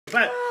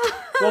But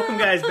welcome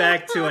guys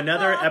back to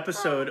another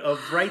episode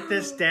of Write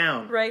This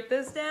Down. Write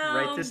this down.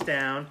 Write this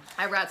down.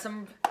 I wrote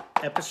some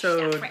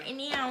Episode stuff written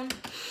down.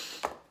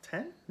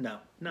 10? No.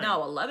 9.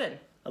 No, 11.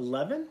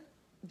 11?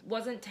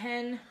 Wasn't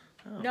 10.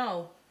 Oh.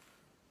 No.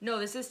 No,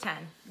 this is 10.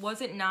 Was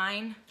it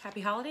 9?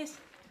 Happy holidays?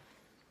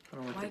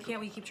 Why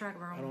can't we keep track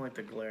of our own? I don't like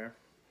the glare.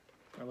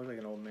 I look like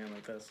an old man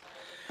like this.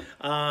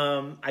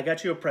 I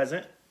got you a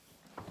present.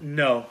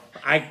 No,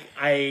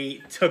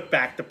 I took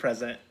back the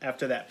present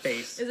after that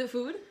face. Is it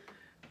food?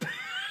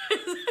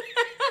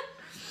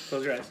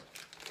 Close your eyes.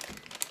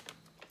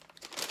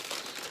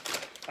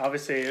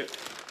 Obviously,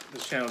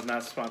 this channel is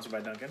not sponsored by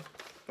Dunkin',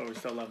 but we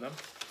still love them.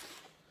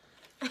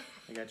 I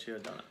got you a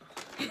donut.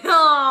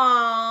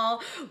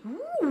 Oh,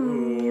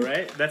 Ooh,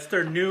 right? That's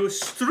their new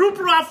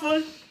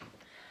Stroopwafel.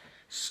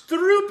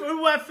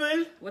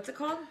 Stroopwafel. What's it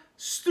called?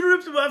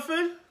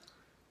 Stroopwafel.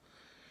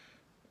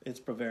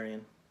 It's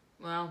Bavarian.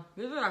 Wow,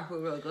 these are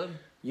actually really good.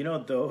 You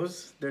know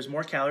those? There's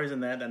more calories in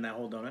that than that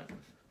whole donut.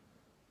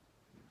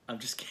 I'm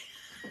just kidding.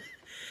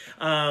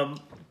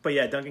 But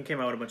yeah, Dunkin'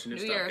 came out with a bunch of new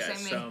stuff,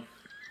 guys.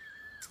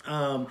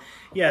 So,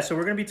 yeah, so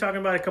we're gonna be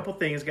talking about a couple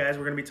things, guys.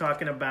 We're gonna be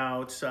talking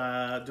about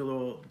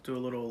do a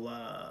little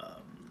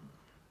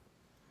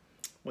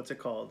what's it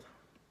called?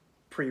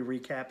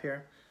 Pre-recap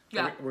here.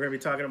 Yeah. We're gonna be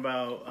talking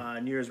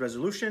about New Year's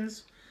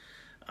resolutions.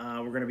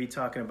 We're gonna be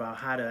talking about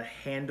how to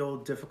handle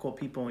difficult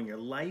people in your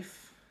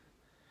life.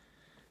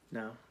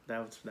 No,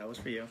 that was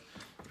for you.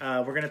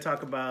 We're going to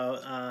talk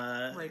about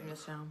Writing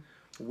this down.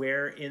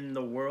 Where in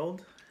the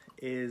world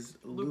is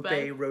Lupe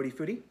Roadie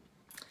Foodie.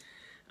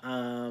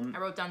 I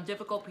wrote down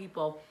difficult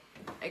people,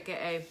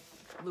 aka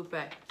Lupe.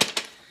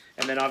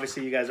 And then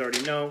obviously you guys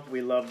already know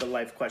we love the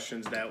life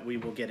questions that we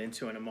will get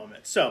into in a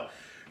moment. So,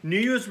 New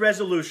Year's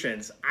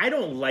resolutions. I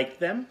don't like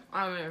them.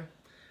 I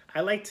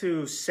like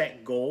to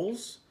set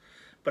goals,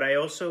 but I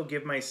also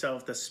give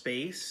myself the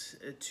space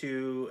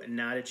to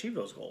not achieve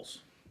those goals.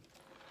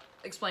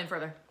 Explain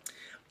further.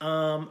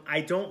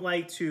 I don't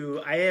like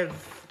to,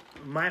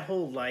 my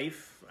whole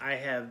life, I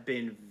have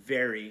been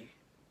very,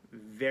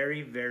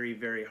 very, very,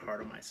 very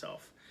hard on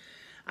myself.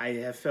 I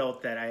have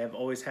felt that I have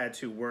always had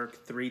to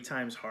work 3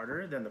 times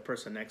harder than the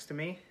person next to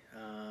me,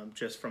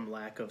 just from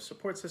lack of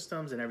support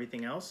systems and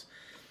everything else,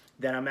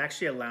 that I'm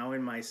actually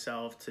allowing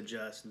myself to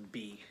just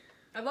be.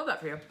 I love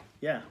that for you.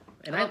 Yeah.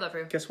 And I love that for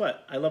you. Guess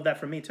what? I love that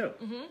for me too.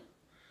 Mm-hmm.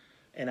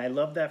 And I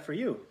love that for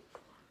you.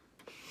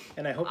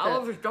 And I hope I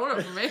love this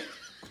donut for me.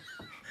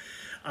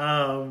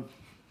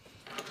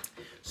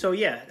 So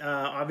yeah,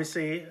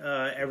 obviously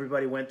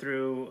everybody went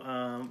through,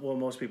 well,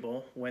 most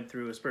people went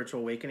through a spiritual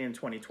awakening in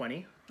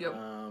 2020. Yep.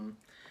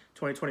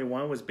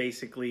 2021 was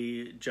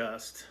basically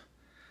just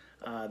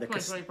the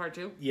 2020 part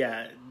 2.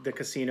 Yeah, the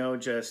casino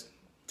just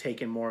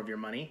taking more of your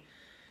money.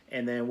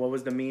 And then what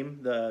was the meme?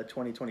 The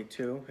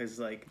 2022 is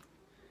like,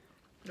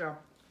 yeah.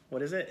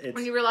 What is it? It's,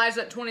 when you realize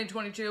that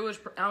 2022 is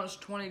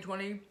pronounced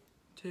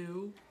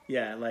 2022.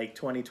 Yeah, like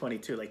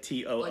 2022, like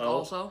TOO. Like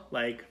also.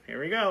 Like, here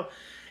we go.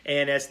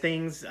 And as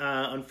things,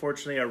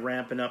 unfortunately, are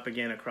ramping up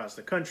again across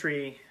the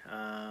country,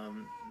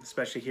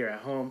 especially here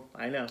at home,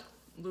 I know.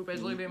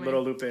 Lupe's leaving me.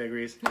 Little Lupe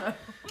agrees.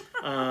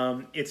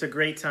 It's a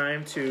great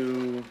time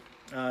to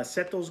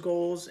set those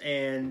goals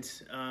and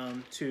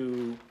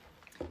to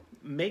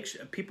make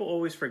sure, people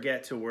always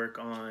forget to work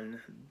on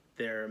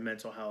their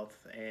mental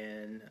health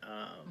and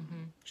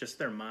just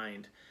their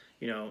mind.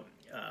 You know,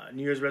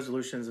 New Year's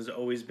resolutions has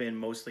always been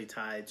mostly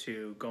tied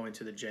to going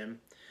to the gym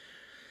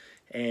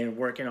and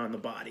working on the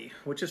body,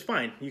 which is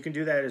fine. You can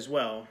do that as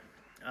well.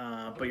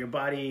 But your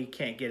body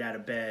can't get out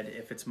of bed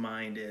if its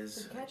mind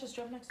is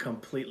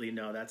completely,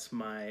 no, that's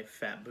my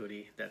fat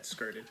booty that's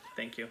skirted.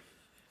 Thank you.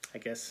 I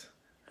guess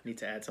I need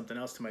to add something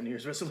else to my New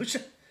Year's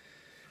resolution.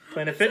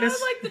 Planet Fitness.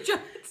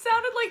 It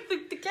sounded like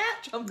the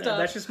cat jumped up.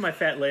 That's just my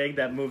fat leg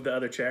that moved the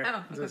other chair.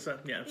 Oh. So,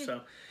 yeah,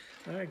 so.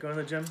 All right, going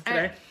to the gym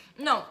today?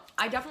 No,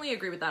 I definitely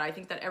agree with that. I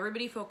think that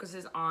everybody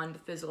focuses on the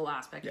physical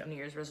aspect of New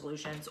Year's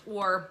resolutions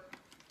or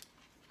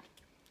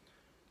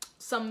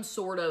some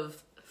sort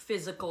of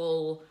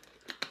physical,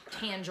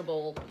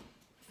 tangible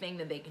thing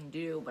that they can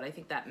do. But I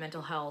think that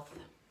mental health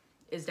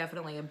is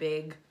definitely a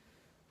big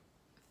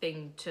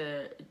thing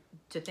to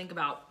think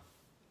about.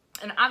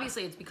 And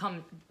obviously it's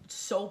become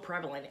so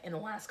prevalent in the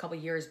last couple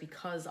of years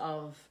because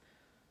of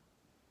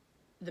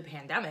the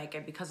pandemic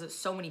and because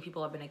so many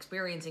people have been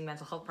experiencing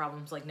mental health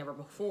problems like never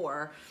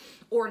before,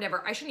 or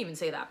never, I shouldn't even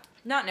say that,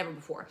 not never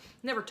before,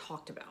 never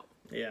talked about.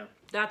 Yeah.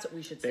 That's what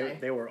we should say.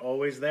 They were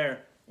always there.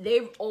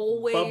 They've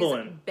always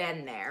bubbling.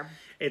 Been there.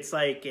 It's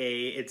like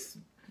it's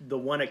the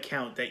one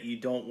account that you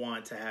don't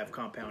want to have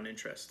compound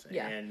interest.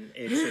 Yeah. And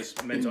it's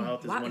just mental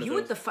health is wow, one of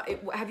you those.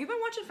 Have you been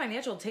watching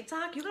financial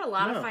TikTok? You got a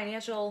lot of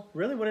financial.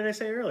 Really? What did I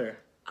say earlier?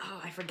 Oh,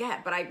 I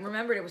forget, but I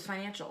remembered it was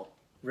financial.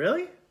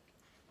 Really?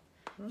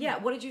 Yeah,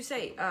 what did you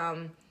say?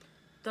 I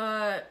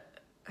don't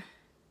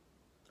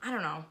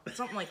know.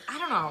 Something like, I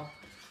don't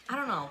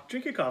know.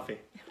 Drink your coffee.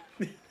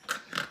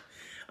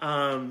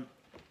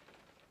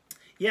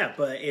 Yeah,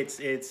 but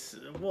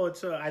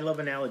I love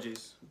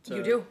analogies.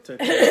 You do?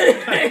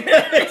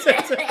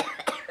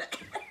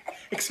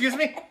 Excuse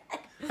me?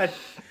 I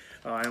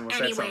almost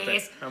said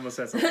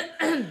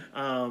something.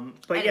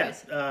 But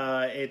Anyways.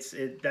 yes,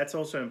 that's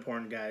also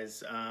important,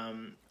 guys.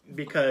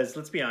 Because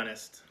let's be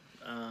honest,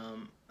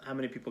 how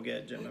many people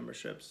get gym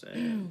memberships?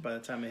 And by the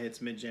time it hits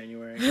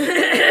mid-January,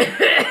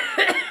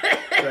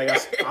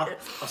 like,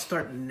 I'll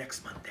start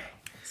next Monday.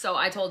 So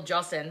I told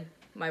Justin,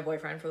 my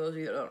boyfriend, for those of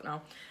you that don't know,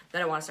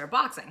 that I want to start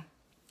boxing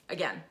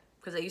again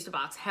because I used to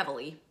box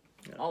heavily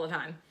all the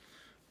time.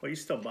 Well, you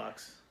still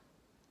box.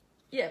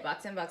 Yeah,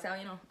 box in, box out,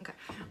 you know. Okay.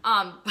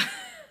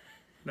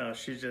 No,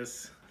 she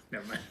just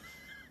never mind.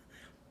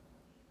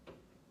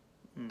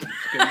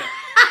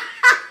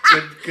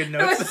 Good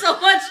notes. There was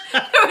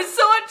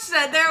so much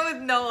said there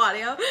with no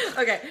audio.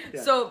 Okay,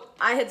 so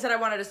I had said I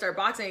wanted to start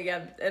boxing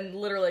again, and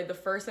literally the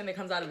first thing that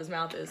comes out of his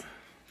mouth is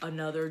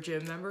another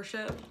gym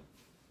membership.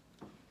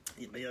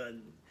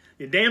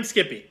 You're damn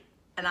skippy.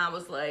 And I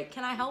was like,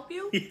 "Can I help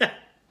you?" Yeah.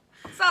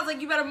 Sounds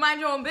like you better mind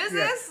your own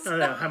business. Yeah. Oh,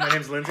 no. Hi, my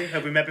name's Lindsay.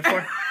 Have we met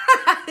before?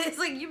 It's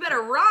like you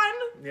better run.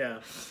 Yeah.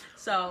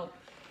 So,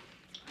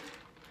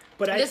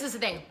 but this is the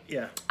thing.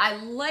 Yeah. I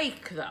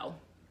like though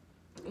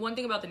one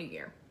thing about the new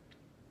year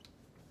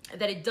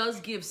that it does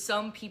give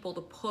some people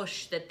the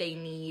push that they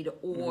need,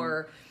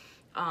 or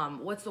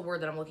what's the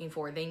word that I'm looking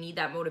for? They need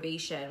that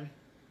motivation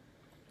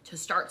to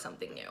start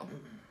something new.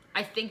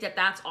 I think that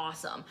that's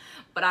awesome.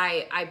 But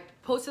I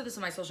posted this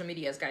on my social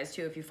medias, guys,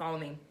 too, if you follow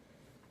me.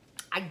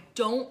 I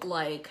don't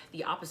like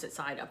the opposite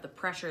side of the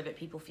pressure that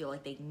people feel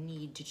like they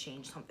need to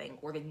change something,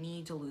 or they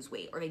need to lose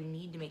weight, or they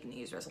need to make a New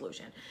Year's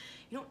resolution.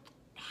 You don't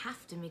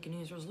have to make a New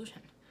Year's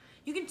resolution.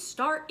 You can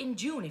start in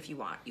June if you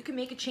want. You can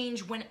make a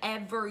change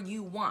whenever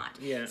you want.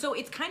 Yeah. So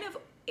it's kind of,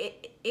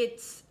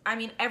 it's, I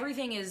mean,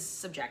 everything is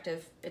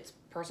subjective. It's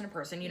person to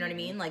person, you know what I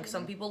mean? Like,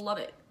 some people love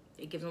it.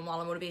 It gives them a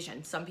lot of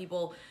motivation. Some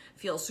people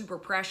feel super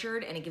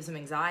pressured and it gives them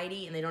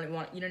anxiety and they don't even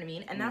want, you know what I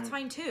mean? And that's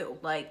fine too.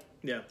 Like,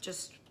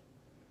 just,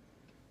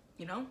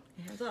 you know,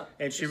 hands up.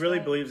 And she really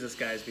believes this,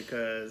 guys,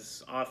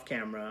 because off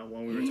camera,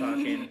 when we were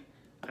talking,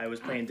 I was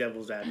playing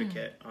devil's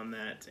advocate on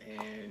that,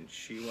 and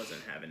she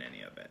wasn't having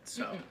any of it.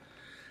 So,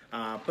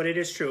 but it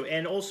is true.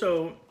 And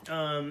also,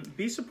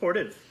 be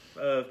supportive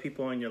of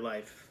people in your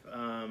life.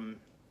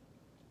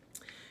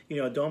 You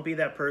know, don't be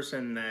that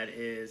person that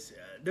is,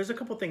 there's a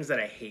couple things that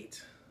I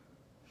hate.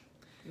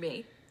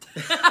 Me.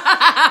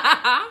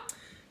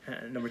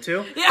 Number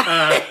two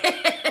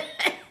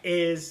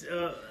is,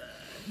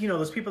 you know,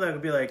 those people that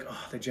would be like,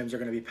 oh, the gyms are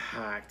going to be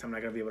packed. I'm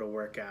not going to be able to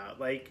work out.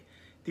 Like,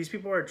 these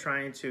people are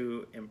trying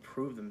to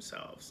improve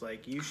themselves.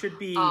 Like, you should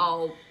be.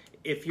 Oh,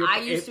 if you're. I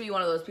used to be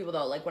one of those people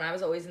though. Like, when I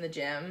was always in the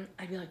gym,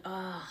 I'd be like,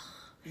 oh.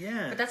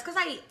 Yeah. But that's because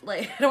I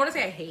don't want to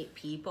say I hate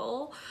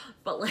people,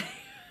 but like,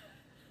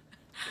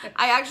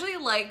 I actually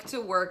like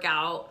to work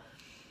out.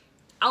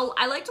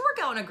 I like to work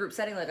out in a group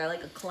setting. Like, I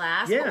like a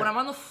class. Yeah. But when I'm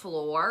on the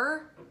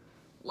floor,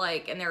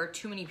 like, and there are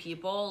too many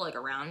people like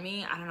around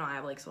me, I don't know. I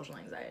have like social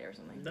anxiety or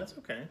something. That's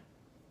okay.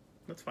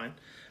 That's fine.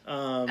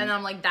 And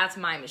I'm like, that's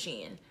my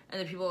machine. And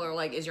then people are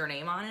like, is your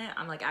name on it?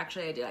 I'm like,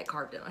 actually, I did. I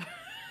carved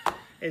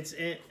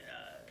it.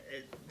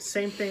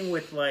 Same thing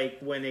with, like,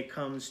 when it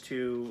comes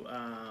to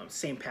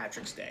St.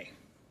 Patrick's Day,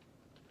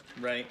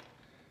 right?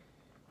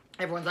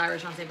 Everyone's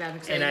Irish on St.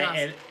 Patrick's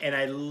Day. And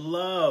I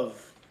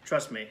love,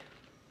 trust me,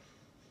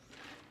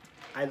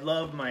 I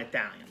love my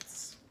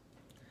Italians.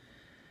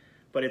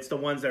 But it's the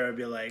ones that are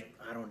be like,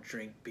 I don't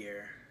drink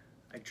beer.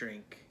 I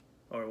drink,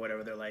 or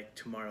whatever. They're like,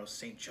 tomorrow's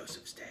St.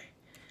 Joseph's Day.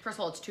 First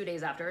of all, it's 2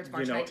 days after. It's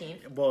March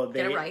 19th. Well,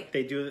 Get it right.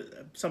 They do.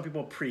 Some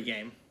people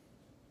pregame.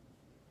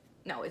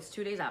 No, it's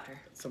 2 days after.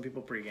 Some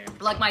people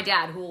pregame. Like my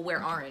dad, who will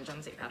wear orange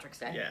on St. Patrick's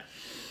Day. Yeah.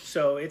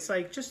 So it's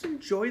like, just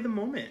enjoy the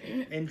moment.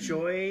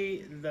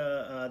 Enjoy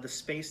the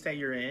space that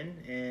you're in,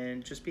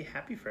 and just be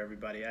happy for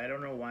everybody. I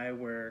don't know why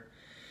we're.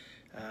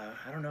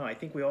 I don't know. I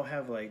think we all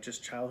have, like,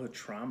 just childhood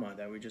trauma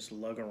that we just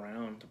lug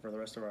around for the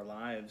rest of our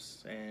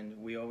lives, and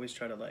we always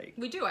try to, like.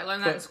 We do. I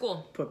learned that in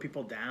school. Put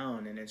people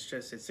down, and it's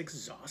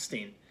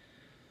exhausting.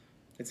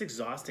 It's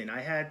exhausting.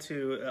 I had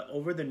to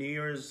over the New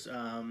Year's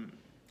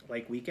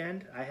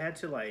weekend. I had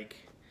to, like,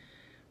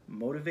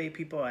 motivate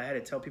people. I had to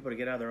tell people to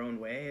get out of their own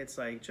way. It's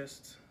like,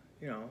 just,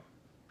 you know,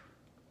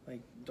 like.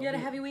 You had a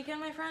heavy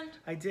weekend, my friend?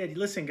 I did.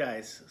 Listen,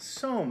 guys.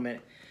 So many.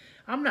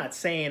 I'm not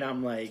saying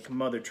I'm like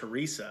Mother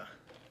Teresa.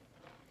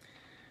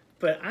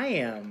 But I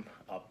am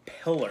a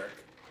pillar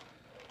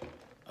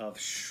of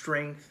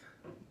strength,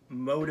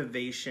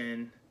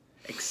 motivation,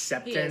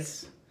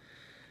 acceptance.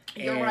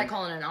 You're what I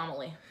call an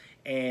anomaly.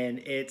 And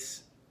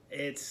it's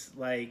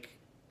like,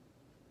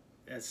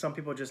 some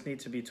people just need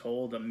to be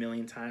told a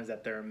million times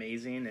that they're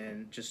amazing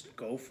and just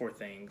go for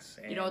things.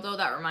 And, you know, though,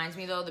 that reminds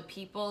me, though, the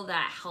people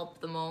that help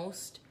the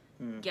most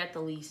get the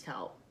least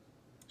help.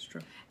 It's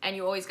true. And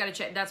you always got to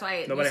check. That's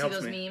why Nobody you see helps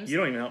those me. memes. You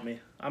don't even help me.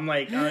 I'm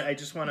like, I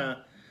just want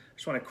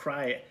to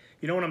cry.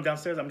 You know, when I'm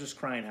downstairs, I'm just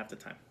crying half the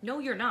time. No,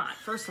 you're not.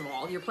 First of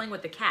all, you're playing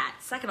with the cat.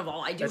 Second of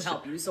all, I do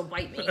help you, so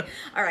bite me.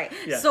 All right.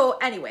 Yeah. So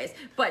anyways,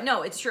 but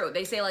no, it's true.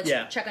 They say, like,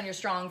 check on your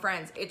strong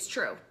friends. It's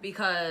true,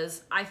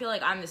 because I feel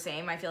like I'm the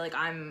same. I feel like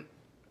I'm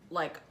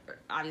like,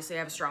 obviously I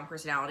have a strong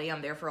personality.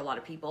 I'm there for a lot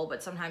of people,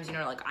 but sometimes, you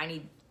know, like I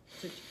need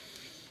to...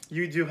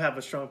 You do have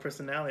a strong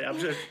personality. I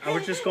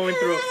was just going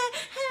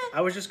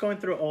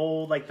through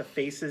all like the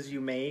faces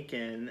you make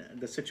and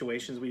the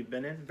situations we've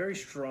been in. Very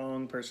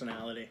strong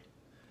personality.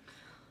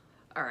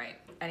 All right.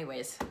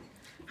 Anyways.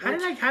 How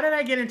did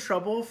I get in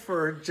trouble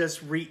for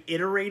just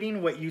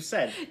reiterating what you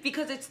said?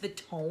 Because it's the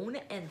tone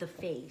and the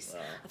face.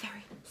 A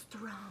very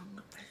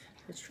strong.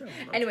 It's true.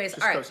 Anyways,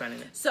 all right.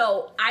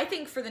 So I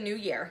think for the new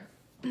year,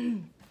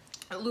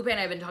 Lupe and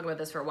I have been talking about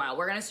this for a while.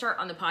 We're going to start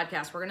on the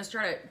podcast. We're going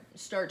to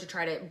start to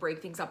try to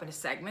break things up into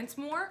segments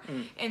more.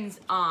 And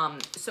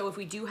so if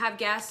we do have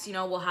guests, you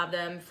know, we'll have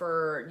them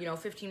for, you know,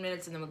 15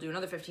 minutes and then we'll do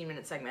another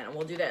 15-minute segment and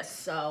we'll do this.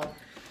 So...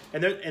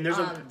 And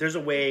there's a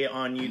way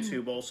on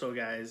YouTube also,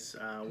 guys,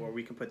 where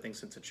we can put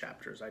things into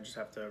chapters. I just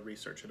have to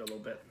research it a little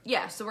bit.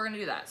 Yeah, so we're gonna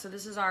do that. So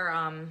this is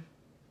our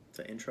it's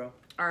an intro.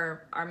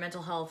 Our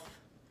mental health.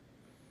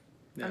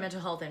 Yeah. Our mental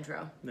health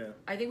intro. Yeah.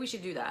 I think we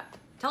should do that.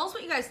 Tell us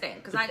what you guys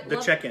think, because the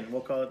check-in.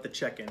 We'll call it the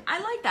check-in.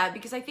 I like that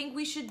because I think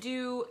we should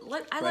do.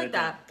 I like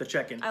that. The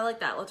check-in. I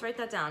like that. Let's write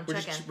that down.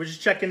 We're just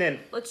checking in.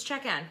 Let's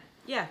check in.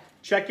 Yeah.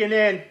 Checking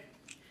in.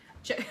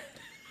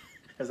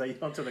 As I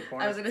yelled to the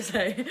corner. I was gonna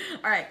say,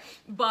 all right,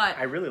 but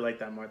I really like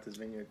that Martha's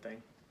Vineyard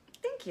thing.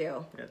 Thank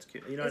you. Yeah, it's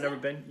cute. You know,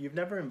 you've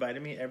never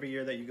invited me every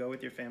year that you go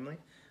with your family.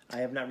 I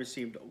have not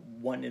received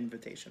one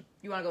invitation.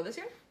 You want to go this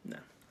year? No,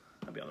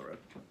 I'll be on the road.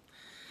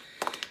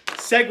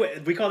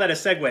 Segue. We call that a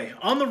segue.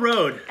 On the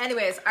road.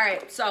 Anyways, all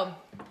right. So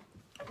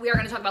we are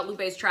going to talk about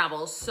Lupe's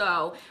travels.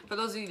 So for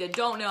those of you that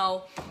don't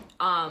know,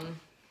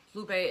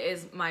 Lupe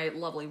is my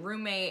lovely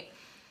roommate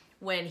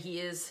when he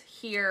is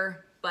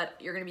here. But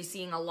you're going to be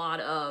seeing a lot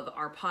of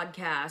our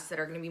podcasts that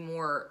are going to be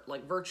more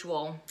like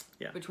virtual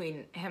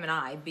between him and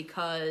I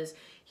because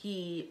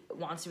he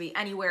wants to be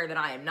anywhere that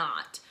I am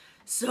not.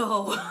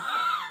 So,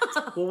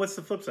 well, what's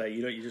the flip side?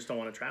 You just don't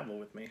want to travel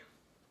with me.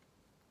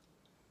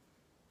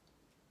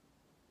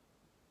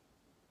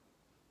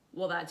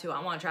 Well, that too.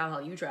 I want to travel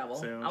how you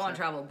travel. I want to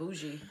travel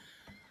bougie.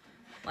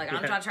 Like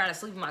I'm not trying to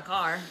sleep in my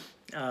car.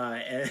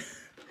 And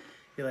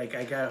you're like,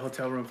 I got a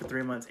hotel room for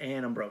 3 months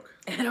and I'm broke.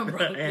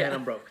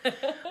 I'm broke.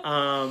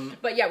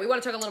 But yeah, we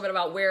want to talk a little bit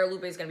about where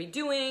Lupe is going to be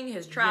doing,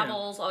 his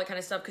travels, all that kind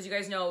of stuff. Because you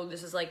guys know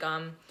this is like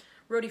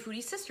Roadie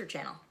Foodie's sister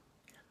channel.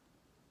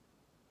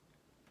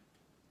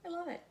 I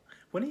love it.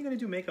 When are you going to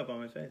do makeup on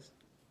my face?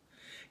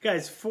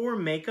 Guys, for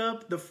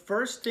makeup, the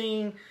first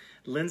thing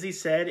Lindsay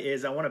said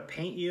is, I want to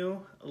paint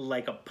you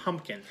like a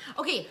pumpkin.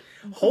 Okay.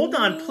 Hold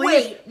on,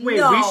 please. Wait,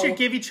 no. We should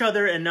give each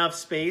other enough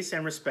space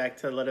and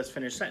respect to let us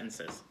finish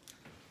sentences.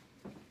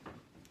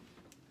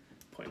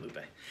 Point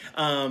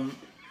Lupe.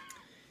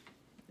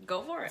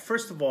 Go for it.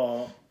 First of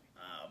all,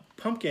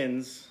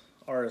 pumpkins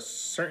are a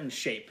certain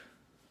shape.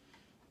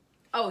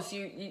 Oh, so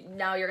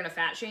now you're going to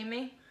fat shame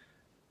me?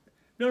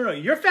 No,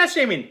 you're fat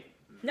shaming.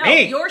 No,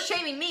 me. You're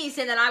shaming me,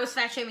 saying that I was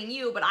fat shaming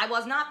you, but I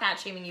was not fat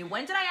shaming you.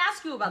 When did I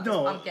ask you about this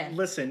pumpkin?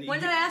 Listen. When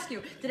did I ask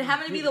you? Did it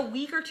happen to be the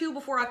week or two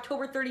before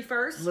October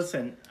 31st?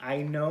 Listen, I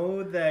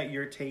know that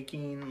you're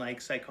taking like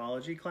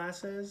psychology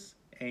classes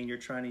and you're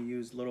trying to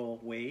use little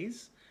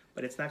ways,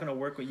 but it's not going to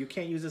work. You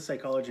can't use a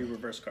psychology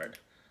reverse card,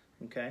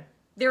 okay?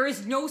 There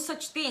is no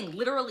such thing.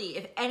 Literally,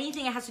 if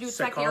anything, it has to do with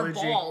the fact that you're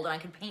bald and I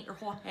can paint your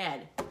whole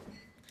head.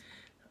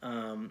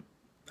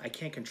 I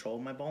can't control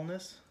my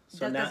baldness.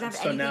 So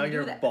now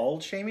you're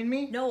bald shaming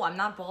me? No, I'm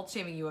not bald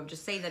shaming you. I'm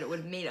just saying that it would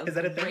have made a Is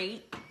that a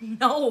great...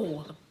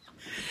 No.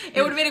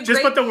 It would have made a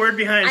just great... put the word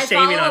behind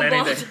shaming on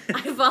anything.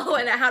 I follow...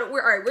 And all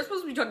right, we're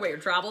supposed to be talking about your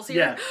travels here.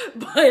 Yeah.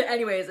 But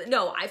anyways,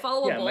 no, I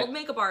follow a bald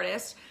makeup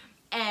artist.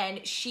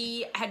 And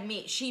she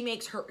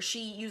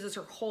uses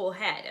her whole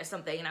head as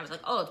something, and I was like,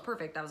 oh, it's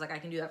perfect. I was like, I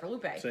can do that for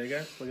Lupe. So you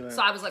guys, look at that.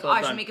 So I was like,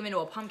 I should make him into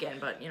a pumpkin,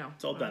 but you know.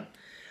 It's all done.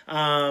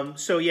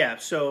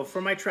 So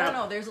for my travel. I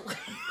don't know, there's...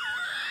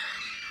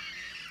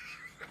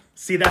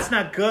 See, that's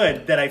not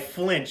good that I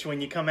flinch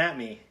when you come at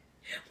me.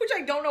 Which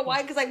I don't know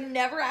why, because I've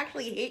never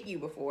actually hit you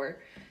before.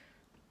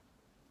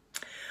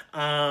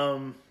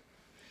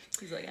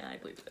 He's like, I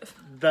believe this.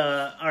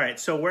 All right,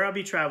 so where I'll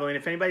be traveling,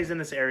 if anybody's in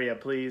this area,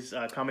 please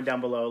comment down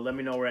below. Let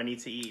me know where I need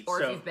to eat.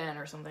 Or if you've been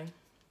or something.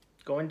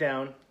 Going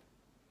down.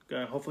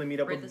 Gonna hopefully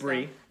meet up with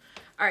Bree.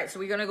 All right, so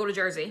we're going to go to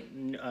Jersey.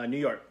 New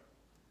York.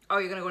 Oh,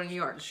 you're going to go to New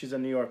York? She's a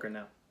New Yorker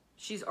now.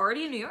 She's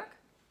already in New York?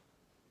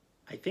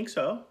 I think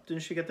so.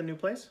 Didn't she get the new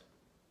place?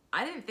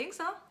 I didn't think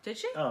so. Did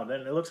she? Oh,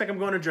 then it looks like I'm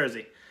going to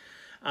Jersey.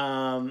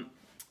 Then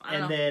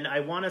I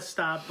want to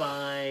stop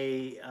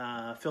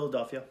by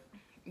Philadelphia.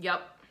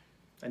 Yep.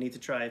 I need to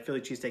try Philly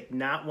cheesesteak.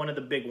 Not one of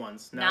the big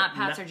ones. Not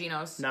Pat's or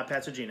Geno's. Not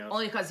Pat's or Geno's.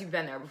 Only because you've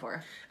been there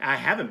before. I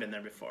haven't been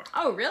there before.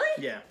 Oh, really?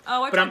 Yeah.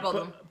 Oh, I tried both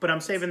of them. But I'm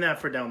saving that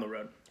for down the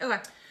road. Okay.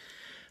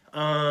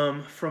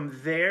 From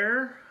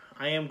there,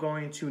 I am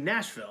going to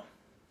Nashville.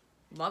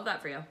 Love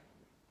that for you.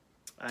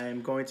 I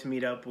am going to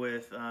meet up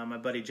with my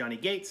buddy Johnny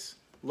Gates,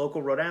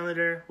 local Rhode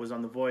Islander, was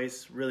on The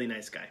Voice, really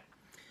nice guy.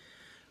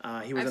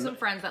 I have some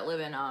friends that live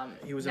in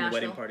he was Nashville. in the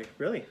wedding party.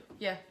 Really?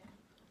 Yeah.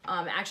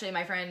 Actually,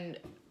 my friend,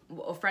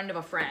 a friend of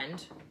a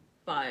friend,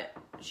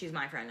 but she's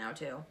my friend now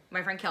too.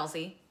 My friend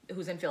Kelsey,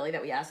 who's in Philly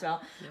that we asked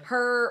about,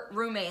 her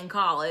roommate in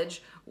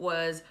college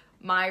was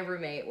my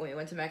roommate when we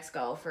went to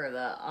Mexico for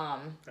the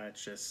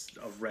That's just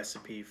a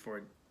recipe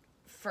for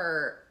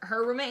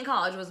her roommate in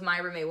college was my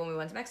roommate when we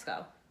went to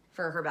Mexico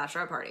for her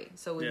bachelorette party.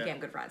 So we became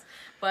good friends.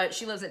 But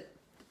she lives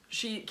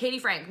Katie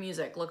Frank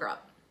Music, look her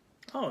up.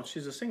 Oh,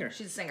 she's a singer.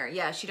 She's a singer.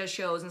 Yeah, she does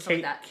shows and stuff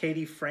like that.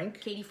 Katie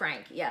Frank? Katie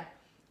Frank, yeah.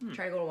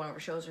 Try to go to one of her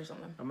shows or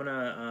something. I'm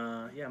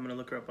gonna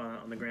look her up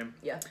on the gram.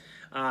 Yeah.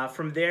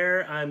 From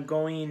there, I'm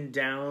going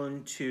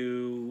down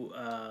to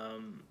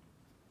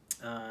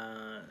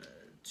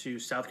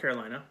South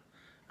Carolina.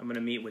 I'm gonna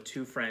meet with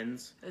 2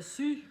 friends.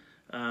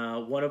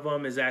 One of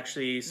them is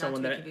actually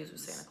someone that confused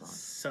with Santa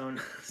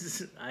Claus.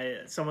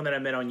 someone that I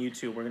met on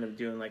YouTube. We're gonna be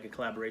doing like a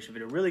collaboration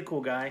video. Really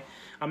cool guy.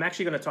 I'm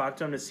actually gonna talk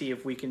to him to see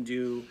if we can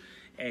do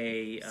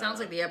sounds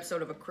like the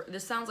episode of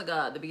this sounds like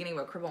the beginning of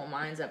a Criminal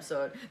Minds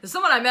episode. There's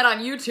someone I met on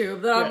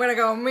YouTube that I'm gonna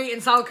go meet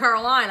in South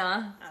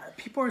Carolina.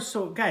 People are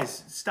so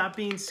guys. Stop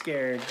being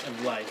scared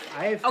of life.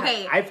 I've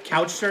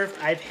couch surfed.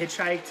 I've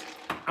hitchhiked.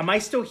 Am I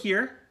still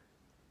here?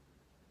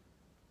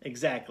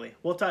 Exactly.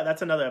 We'll talk.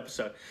 That's another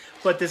episode.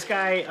 But this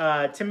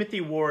guy,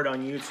 Timothy Ward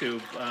on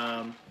YouTube.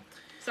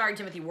 Sorry,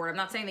 Timothy Ward. I'm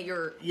not saying that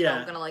you're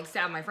gonna like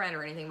stab my friend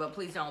or anything, but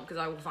please don't, because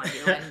I will find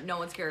you, and no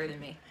one's scarier than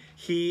me.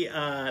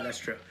 That's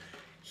true.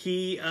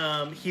 He's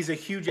a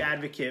huge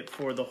advocate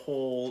for the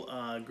whole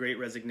Great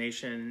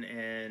Resignation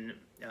and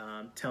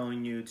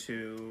telling you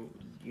to,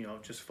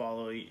 just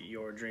follow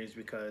your dreams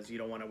because you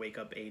don't want to wake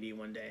up 80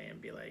 one day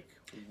and be like,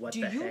 what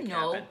the heck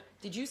happened?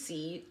 Did you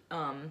see,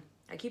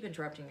 I keep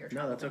interrupting your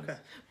No, that's okay.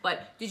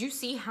 But did you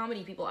see how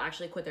many people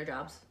actually quit their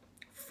jobs?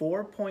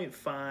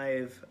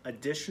 4.5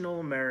 additional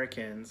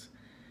Americans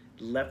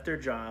left their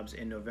jobs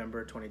in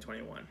November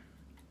 2021.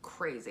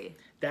 Crazy.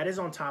 That is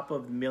on top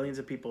of millions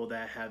of people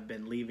that have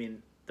been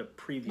leaving the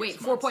previous Wait,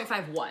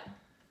 4.5 what?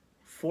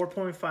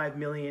 4.5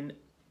 million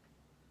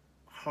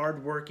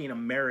hardworking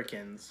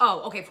Americans.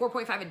 Oh, okay.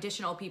 4.5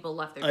 additional people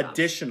left their jobs.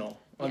 Additional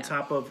on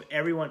top of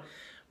everyone.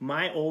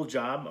 My old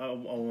job, I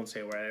won't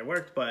say where I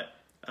worked, but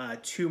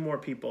 2 more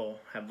people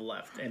have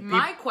left. And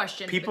my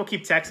question... People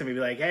keep texting me, be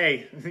like,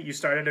 hey, you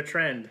started a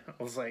trend.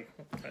 I was like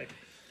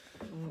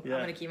I'm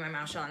going to keep my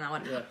mouth shut on that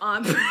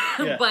one.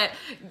 Yeah. But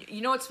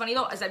you know what's funny,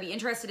 though, is I'd be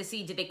interested to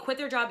see, did they quit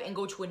their job and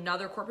go to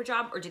another corporate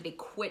job, or did they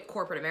quit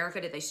corporate America?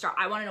 Did they start...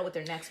 I want to know what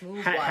their next move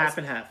was. Half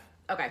and half.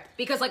 Okay.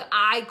 Because,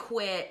 I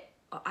quit...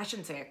 I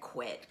shouldn't say I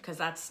quit, because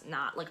that's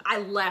not... I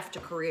left a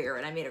career,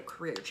 and I made a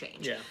career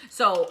change. Yeah.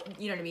 So,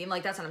 you know what I mean?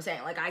 That's what I'm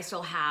saying. I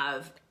still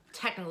have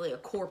technically a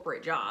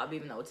corporate job,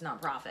 even though it's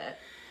nonprofit.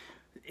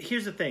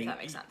 Here's the thing. If that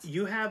makes sense.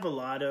 You have a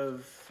lot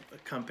of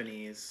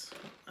companies...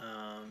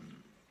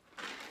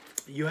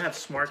 you have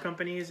smart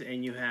companies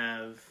and you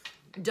have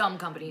dumb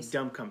companies.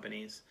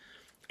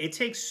 It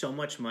takes so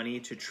much money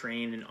to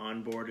train and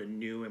onboard a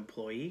new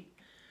employee.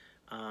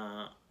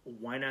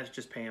 Why not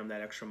just pay them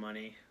that extra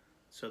money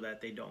so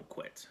that they don't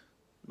quit?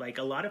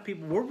 A lot of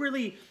people, we're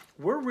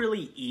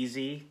really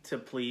easy to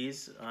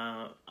please,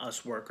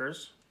 us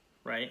workers,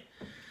 right?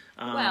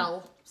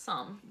 Well,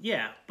 some.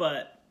 Yeah,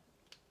 but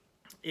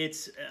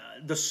it's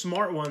the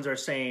smart ones are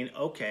saying,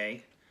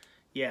 okay,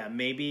 yeah,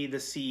 maybe the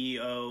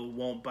CEO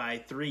won't buy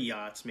 3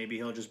 yachts. Maybe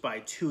he'll just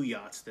buy 2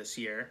 yachts this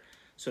year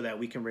so that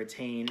we can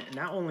retain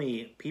not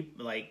only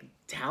people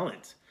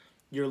talent.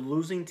 You're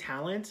losing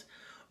talent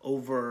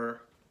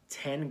over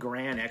 10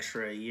 grand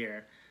extra a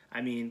year.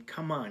 I mean,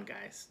 come on,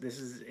 guys.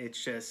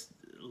 It's just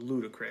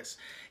ludicrous.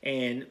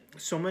 And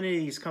so many of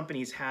these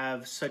companies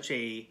have such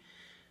a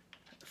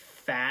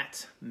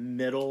fat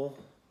middle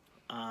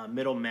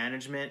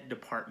management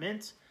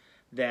department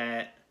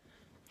that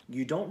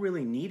you don't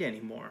really need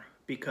anymore.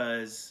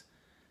 Because,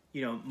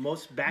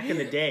 most back in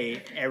the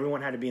day, everyone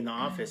had to be in the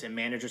office and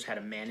managers had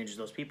to manage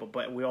those people.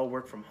 But we all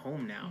work from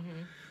home now.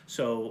 Mm-hmm.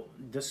 So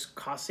this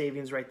cost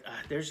savings,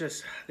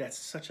 that's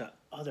such a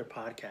other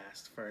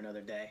podcast for another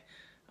day.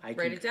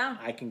 Write it down.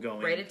 I can go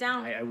in. Write it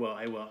down. I will.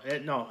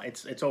 No,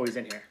 it's always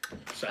in here.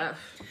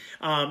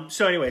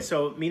 So anyway,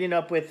 meeting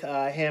up with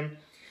him.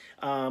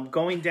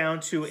 Going down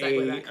to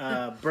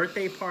a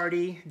birthday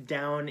party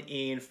down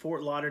in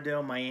Fort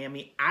Lauderdale,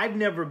 Miami. I've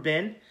never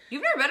been.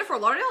 You've never been to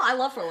Fort Lauderdale? I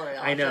love Fort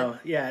Lauderdale. I know,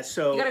 yeah.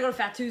 So you gotta go to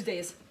Fat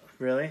Tuesdays.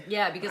 Really?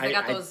 Yeah, because they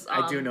got those.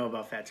 I do know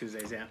about Fat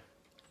Tuesdays. Yeah.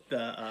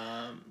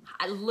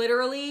 I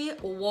literally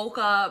woke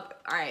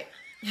up. All right.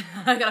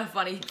 I got a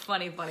funny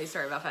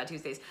story about Fat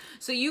Tuesdays.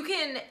 So you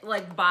can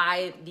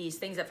buy these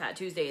things at Fat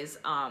Tuesdays.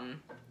 Yeah,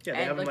 they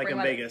have them in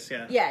Vegas.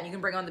 Yeah. Yeah, and you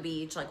can bring on the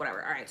beach,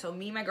 whatever. All right. So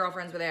me and my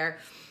girlfriends were there.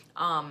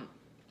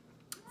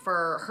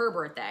 For her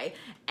birthday,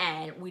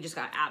 and we just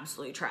got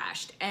absolutely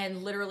trashed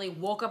and literally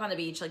woke up on the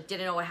beach,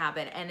 didn't know what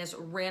happened, and this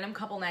random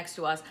couple next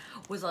to us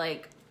was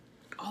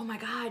oh my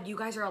God, you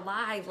guys are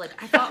alive. Like,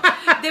 I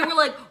thought, they were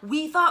like,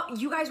 we thought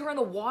you guys were in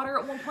the water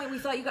at one point. We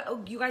thought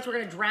you guys were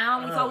going to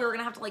drown. We thought we were going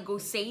to have to, like, go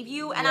save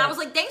you. And I was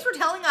like, thanks for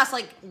telling us,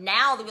 like,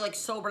 now that we, like,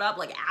 sobered up,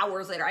 like,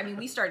 hours later. I mean,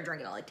 we started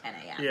drinking at, like, 10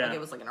 a.m. Yeah. Like, it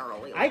was, like, an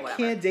early, I whatever.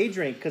 can't day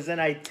drink because then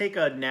I take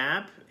a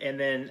nap and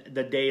then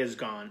the day is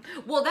gone.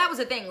 Well, that was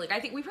the thing. Like, I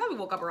think we probably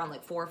woke up around,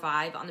 like, 4 or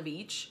 5 on the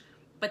beach.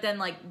 But then,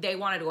 like, they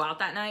wanted to go out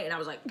that night, and I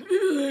was like,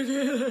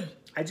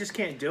 I just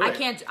can't do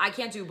it. I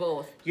can't do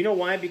both. You know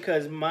why?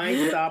 Because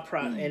my thought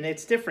process, and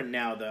it's different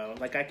now, though.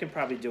 Like, I can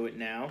probably do it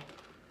now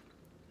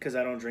because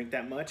I don't drink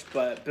that much.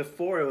 But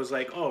before, it was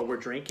like, oh, we're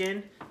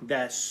drinking.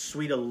 That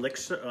sweet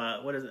elixir,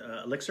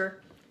 elixir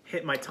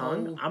hit my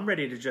tongue. I'm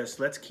ready to just,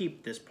 let's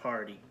keep this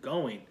party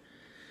going.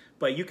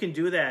 But you can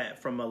do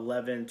that from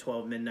 11,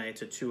 12 midnight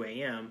to 2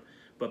 a.m.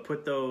 But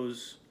put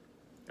those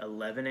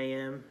 11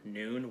 a.m.,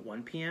 noon,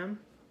 1 p.m.,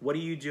 what do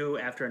you do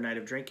after a night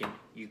of drinking?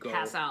 You go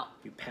pass out.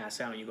 You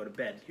pass out and you go to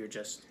bed. You're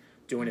just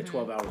doing it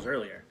 12 hours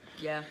earlier.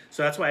 Yeah.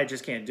 So that's why I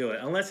just can't do it.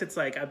 Unless it's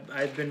like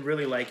I've been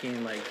really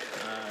liking like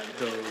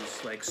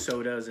those like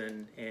sodas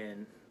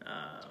and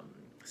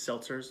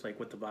seltzers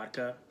like with the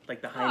vodka,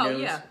 like the high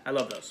noons. Yeah. I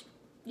love those.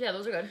 Yeah,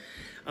 those are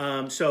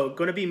good. So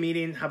going to be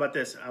meeting. How about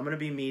this? I'm going to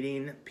be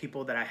meeting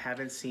people that I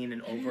haven't seen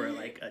in over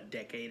like a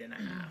decade and a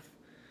half.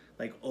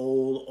 Like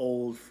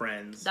old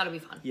friends. That'll be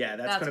fun. Yeah,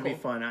 that's gonna be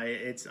fun.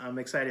 I'm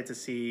excited to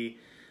see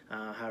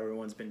how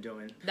everyone's been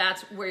doing.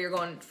 That's where you're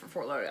going for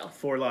Fort Lauderdale.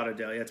 Fort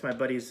Lauderdale. Yeah, it's my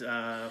buddy's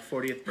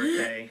 40th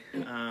birthday.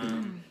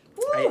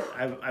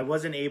 I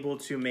wasn't able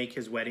to make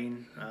his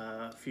wedding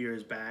a few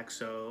years back,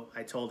 so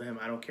I told him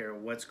I don't care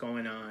what's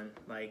going on.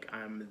 Like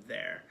I'm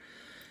there.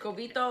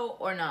 Covito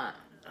or not?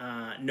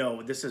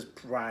 No, this is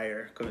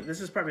prior. This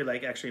is probably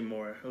like actually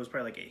more. It was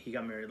probably like he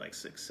got married like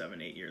 6,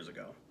 7, 8 years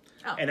ago.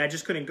 Oh. And I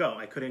just couldn't go.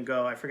 I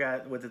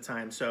forgot what the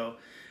time. So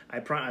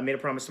I made a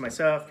promise to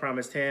myself,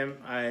 promised him.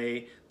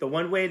 The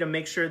one way to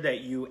make sure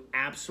that you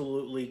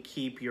absolutely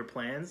keep your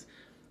plans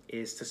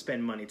is to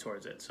spend money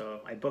towards it. So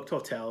I booked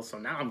hotels. So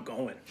now I'm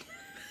going.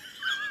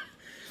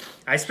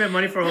 I spent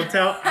money for a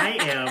hotel. I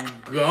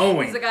am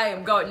going. He's like, I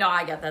am going. No,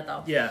 I get that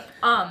though. Yeah.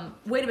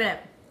 Wait a minute.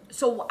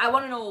 So I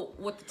want to know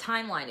what the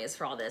timeline is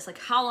for all this. Like,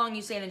 how long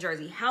you staying in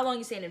Jersey? How long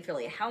you staying in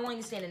Philly? How long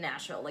you staying in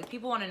Nashville? Like,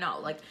 people want to know.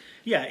 Like,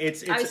 yeah,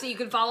 it's obviously you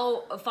can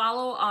follow the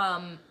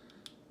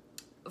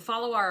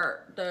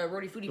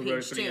Roadie Foodie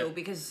page too,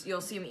 because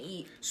you'll see them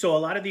eat. So a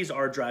lot of these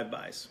are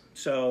drive-bys.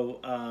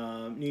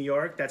 So New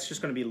York, that's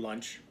just going to be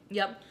lunch.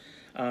 Yep.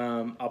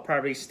 I'll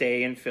probably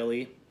stay in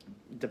Philly,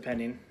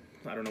 depending.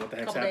 I don't know what the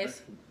heck's happening.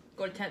 Days.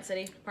 Go to Tent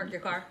City. Park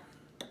your car.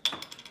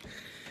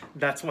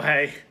 That's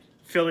why.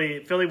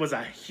 Philly was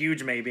a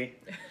huge maybe.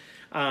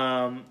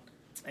 And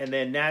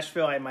then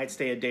Nashville, I might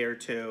stay a day or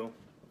two.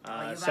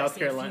 South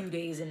Carolina. A few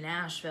days in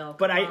Nashville.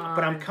 But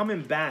I'm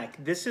coming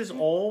back. This is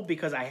all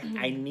because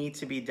I need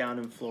to be down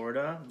in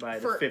Florida by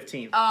the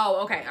 15th.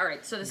 Oh, okay. All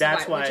right. So this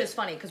is why, which is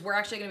funny because we're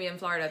actually going to be in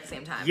Florida at the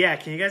same time. Yeah.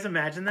 Can you guys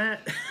imagine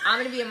that? I'm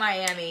going to be in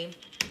Miami.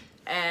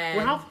 And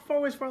well, how far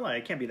away is Fort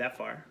Lauderdale? It can't be that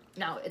far.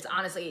 No, it's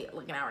honestly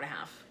like an hour and a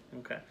half.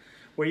 Okay.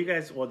 Where you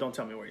guys? Well, don't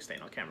tell me where you're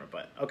staying on camera,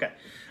 but okay.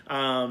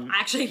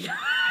 Actually,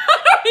 I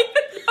don't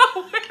even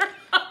know where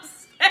I'm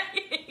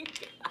staying.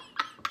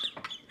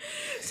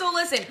 So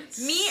listen,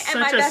 me and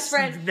my best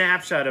friend.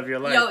 Snapshot of your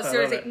life. Yo,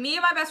 seriously, me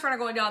and my best friend are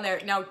going down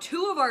there now.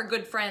 2 of our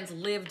good friends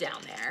live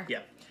down there. Yeah.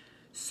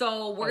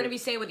 So we're gonna be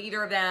staying with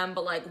either of them,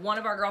 but like one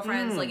of our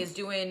girlfriends like is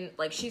doing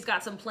like she's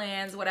got some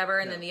plans, whatever,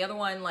 and then the other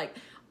one like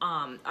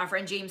our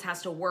friend James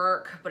has to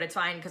work, but it's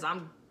fine because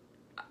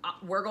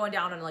we're going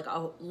down on like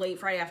a late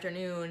Friday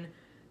afternoon.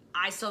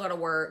 I still gotta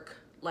work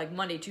like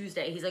Monday,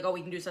 Tuesday. He's like, oh,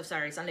 we can do stuff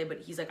Saturday, Sunday, but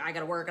he's like, I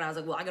gotta work, and I was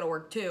like, well, I gotta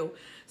work too.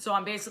 So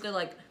I'm basically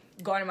like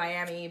going to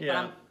Miami, but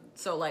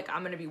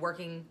I'm gonna be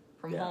working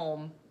from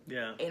home.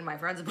 Yeah. In my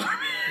friend's apartment.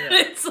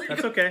 Yeah. Like,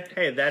 that's okay.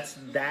 Hey,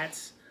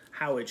 that's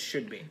how it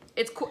should be.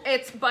 It's cool.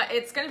 But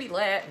it's gonna be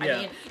lit. I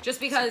mean, just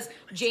because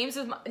James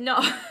is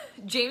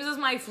James is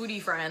my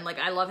foodie friend. Like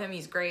I love him.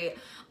 He's great.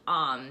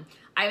 I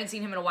haven't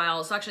seen him in a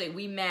while. So actually,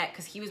 we met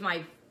because he was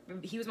my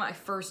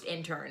first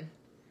intern.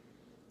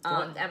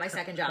 At my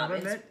second job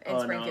in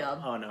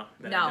Springfield. No. Oh no.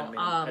 No.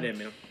 I didn't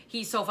mean him.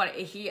 He's so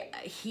funny.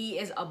 He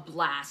is a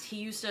blast. He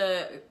used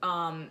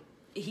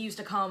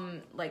to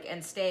come like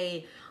and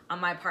stay at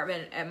my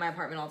apartment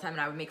all the time, and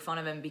I would make fun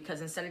of him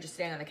because instead of just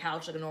staying on the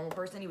couch like a normal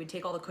person, he would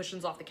take all the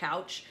cushions off the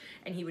couch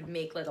and he would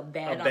make like a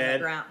bed on the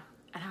ground.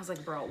 And I was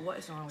like, bro, what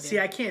is wrong with you? See,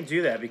 I can't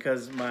do that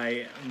because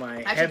my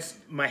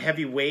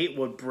heavy weight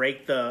would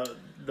break the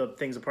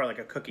things apart like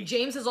a cookie.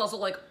 James is also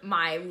like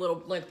my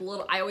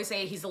little. I always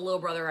say he's the little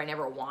brother I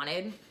never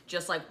wanted,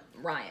 just like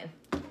Ryan.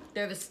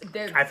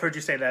 I've heard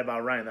you say that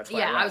about Ryan. That's why.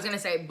 Yeah, I was gonna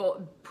say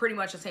pretty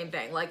much the same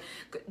thing. Like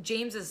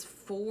James is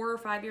 4 or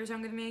 5 years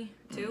younger than me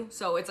too,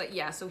 so it's like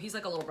so he's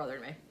like a little brother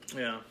to me.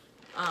 Yeah.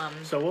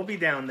 So we'll be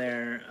down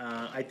there.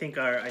 I think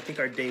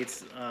our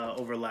dates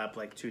overlap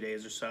like 2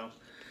 days or so.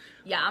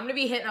 Yeah, I'm gonna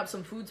be hitting up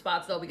some food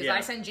spots though because I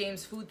send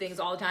James food things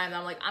all the time. And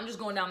I'm like, I'm just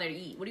going down there to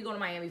eat. What are you going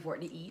to Miami for?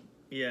 To eat?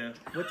 Yeah.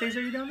 What days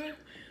are you down there?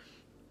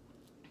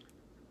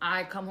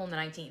 I come home the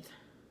 19th.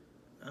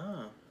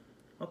 Oh,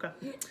 okay.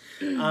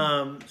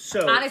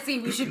 So honestly,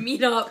 we should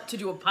meet up to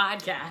do a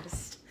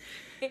podcast.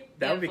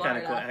 That would be kind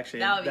of cool, actually.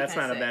 That's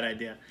not a bad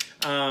idea.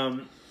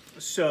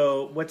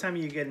 So what time are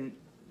you getting?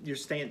 You're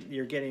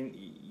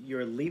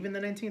leaving the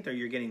 19th, or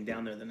you're getting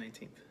down there the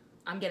 19th?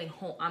 I'm getting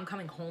home. I'm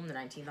coming home the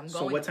 19th. I'm going.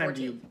 So what time 14th.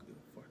 do you?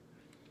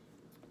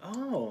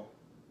 Oh.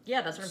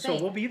 Yeah, that's what I'm saying.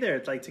 So we'll be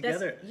there like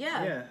together.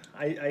 Yeah.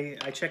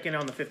 I check in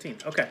on the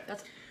 15th. Okay.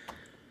 That's.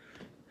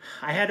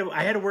 I had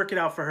to work it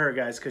out for her,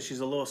 guys, because she's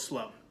a little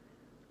slow.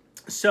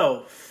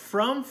 So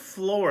from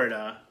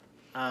Florida,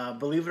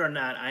 believe it or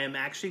not, I am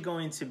actually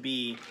going to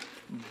be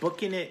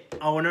booking it.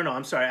 Oh no,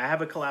 I'm sorry. I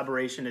have a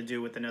collaboration to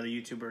do with another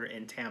YouTuber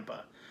in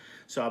Tampa,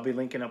 so I'll be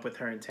linking up with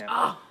her in Tampa.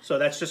 Oh. So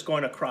that's just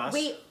going across.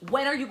 Wait,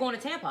 when are you going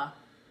to Tampa?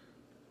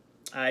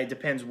 It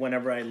depends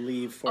whenever I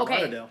leave Fort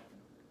Lauderdale.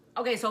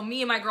 Okay, so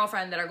me and my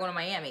girlfriend that are going to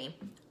Miami,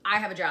 I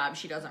have a job.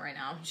 She doesn't right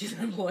now. She's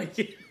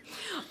unemployed.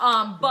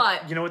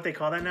 But you know what they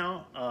call that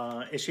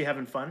now? Is she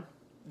having fun?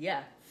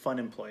 Yeah. Fun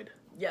employed.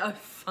 Yeah,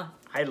 fun.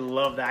 I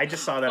love that. I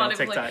just saw that on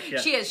TikTok. Yeah.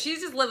 She is.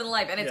 She's just living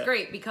life, and it's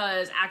great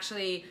because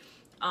actually,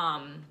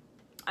 I'm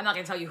not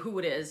gonna tell you who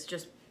it is,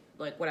 just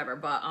like whatever.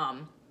 But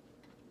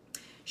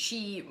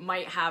she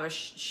might have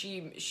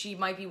she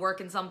might be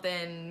working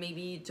something,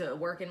 maybe to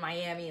work in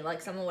Miami,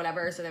 like something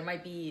whatever. So there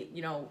might be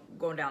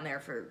going down there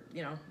for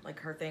like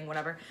her thing,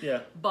 whatever.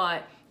 Yeah.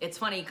 But it's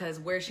funny because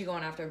where's she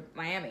going after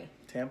Miami?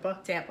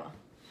 Tampa.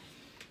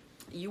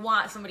 You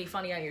want somebody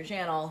funny on your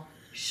channel?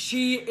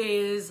 She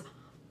is.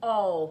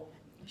 Oh,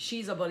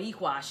 she's a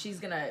Boricua. She's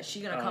gonna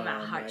come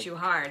out hot you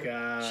hard.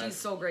 God. She's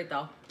so great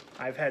though.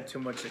 I've had too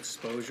much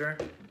exposure.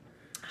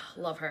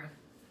 Love her.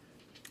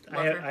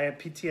 I have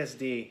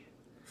PTSD.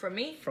 From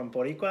me? From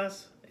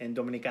Boricuas and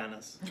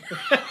Dominicanas.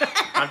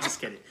 I'm just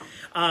kidding.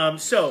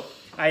 So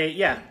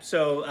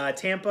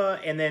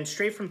Tampa, and then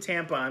straight from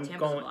Tampa, Tampa's a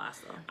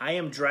blast, though. I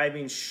am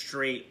driving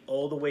straight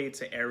all the way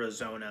to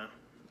Arizona.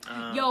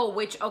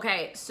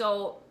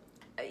 So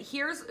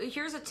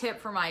here's a tip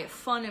for my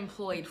fun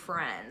employed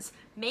friends.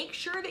 Make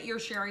sure that you're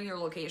sharing your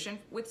location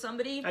with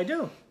somebody. I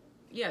do.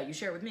 Yeah, you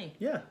share it with me.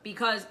 Yeah.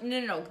 Because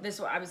no. This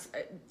is what I was.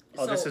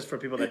 This is for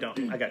people that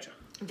don't. I got you.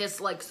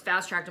 This like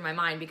fast tracked in my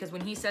mind because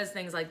when he says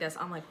things like this,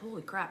 I'm like,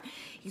 holy crap,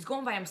 he's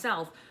going by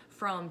himself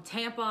from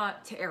Tampa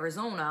to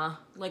Arizona.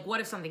 Like, what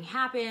if something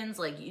happens?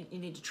 Like, you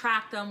need to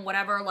track them,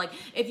 whatever. Like,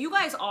 if you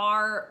guys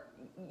are,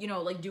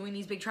 like doing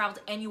these big travels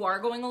and you are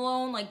going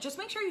alone, like, just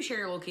make sure you share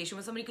your location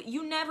with somebody.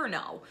 You never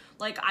know.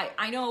 Like,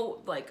 I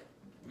know, like,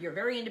 you're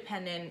very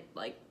independent,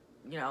 like,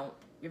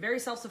 you're very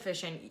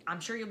self-sufficient. I'm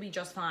sure you'll be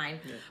just fine.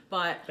 Yeah.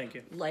 But thank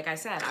you. Like I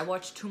said, I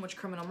watched too much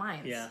Criminal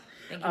Minds. Yeah.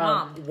 Thank you,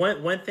 Mom.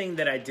 One thing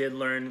that I did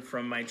learn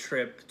from my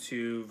trip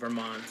to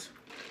Vermont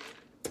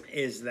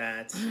is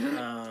that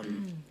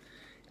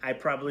I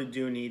probably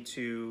do need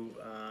to.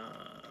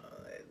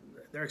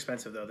 They're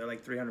expensive though. They're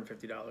like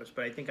 $350,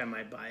 but I think I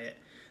might buy it.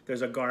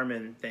 There's a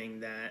Garmin thing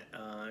that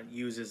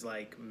uses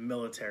like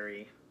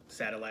military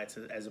satellites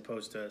as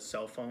opposed to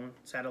cell phone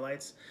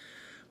satellites.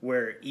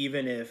 Where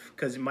even if,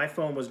 because my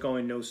phone was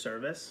going no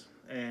service,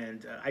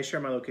 and I share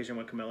my location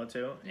with Camilla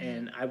too,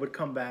 and I would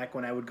come back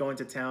when I would go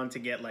into town to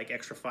get like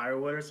extra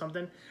firewood or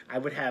something, I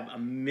would have a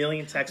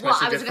million text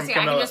messages from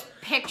Camilla. I can just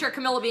picture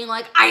Camilla being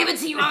like, I haven't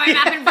seen you on my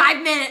map in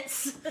 5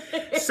 minutes.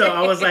 So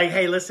I was like,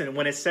 hey, listen,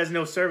 when it says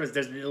no service,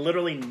 there's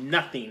literally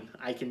nothing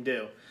I can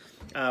do.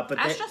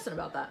 Ask Justin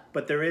about that.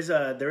 But there is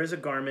a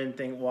Garmin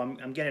thing. Well,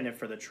 I'm getting it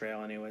for the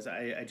trail anyways.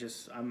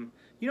 I'm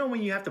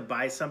when you have to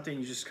buy something,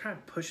 you just kind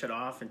of push it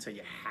off until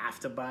you have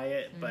to buy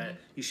it. But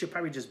you should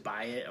probably just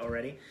buy it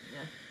already.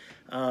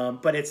 Yeah.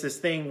 But it's this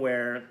thing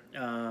where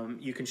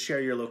you can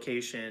share your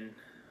location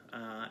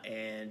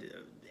and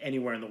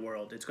anywhere in the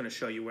world. It's going to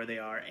show you where they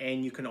are,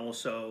 and you can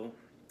also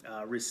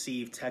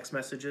receive text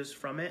messages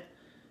from it.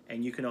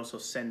 And you can also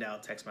send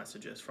out text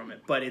messages from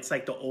it. But it's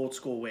like the old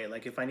school way.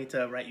 Like if I need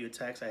to write you a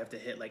text, I have to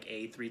hit like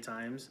A 3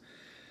 times.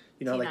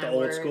 Like the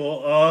old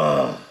school.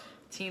 Oh.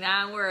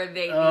 T9 word,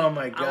 baby. Oh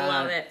my God. I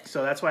love it.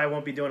 So that's why I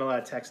won't be doing a lot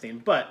of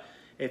texting. But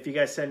if you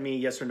guys send me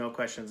yes or no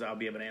questions, I'll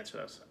be able to answer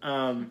those.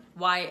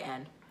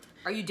 YN.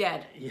 Are you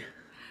dead? Yeah.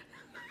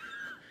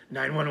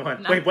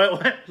 911. Wait,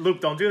 what? Luke,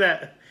 don't do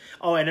that.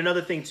 Oh, and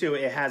another thing too,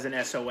 it has an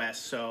SOS.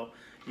 So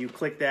you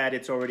click that,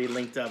 it's already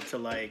linked up to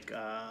like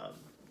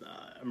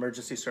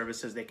emergency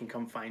services. They can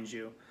come find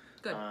you.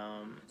 Good.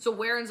 So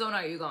where in Zona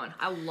are you going?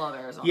 I love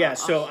Arizona. Yeah,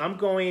 so I'm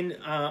going,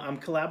 I'm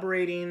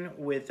collaborating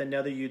with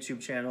another YouTube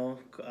channel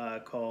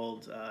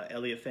called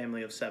Elliott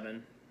Family of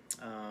 7.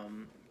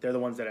 They're the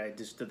ones that I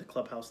just did the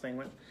Clubhouse thing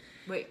with.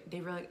 Wait,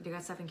 they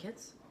got 7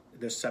 kids?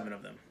 There's 7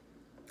 of them.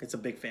 It's a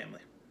big family.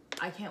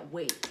 I can't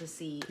wait to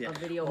see a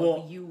video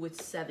of you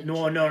with 7 No,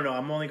 children. no.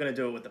 I'm only going to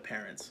do it with the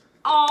parents.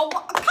 Oh,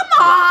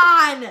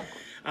 come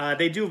on!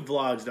 They do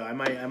vlogs, though. I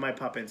might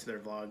pop into their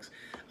vlogs.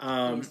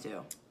 Please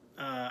do.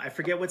 I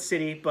forget what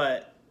city,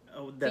 but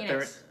that Phoenix.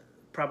 they're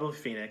probably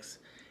Phoenix.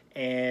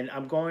 And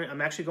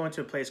I'm actually going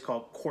to a place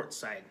called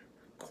Quartzsite.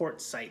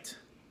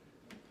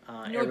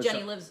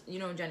 Jenny lives.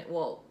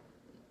 Well,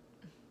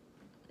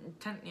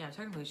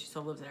 technically she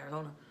still lives in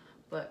Arizona,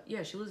 but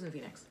yeah, she lives in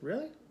Phoenix.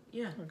 Really?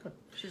 Yeah. Oh, good.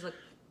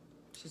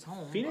 She's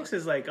home. Phoenix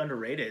is like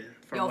underrated.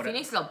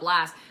 Phoenix is a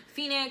blast.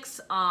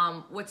 Phoenix,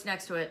 what's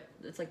next to it?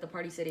 It's like the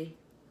party city.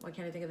 Why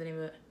can't I think of the name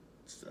of it?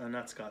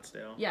 Not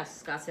Scottsdale.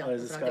 Yes, Scottsdale. Oh,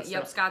 is it Scottsdale?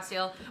 Yep,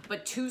 Scottsdale.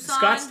 But Tucson.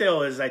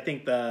 Scottsdale is, I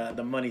think,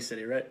 the money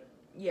city, right?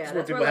 Yeah,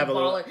 that's where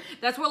like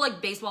that's where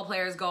like baseball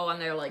players go on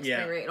their like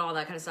spring rate and all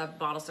that kind of stuff.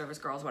 Bottle service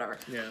girls, whatever.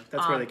 Yeah,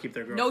 that's where they keep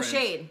their girlfriends. No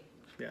shade.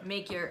 Yeah.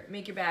 Make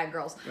your bag,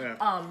 girls.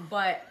 Yeah.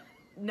 But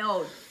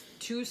no,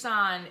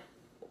 Tucson,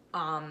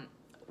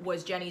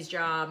 was Jenny's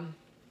job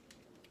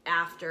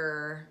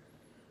after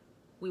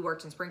we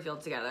worked in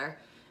Springfield together.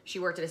 She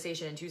worked at a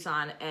station in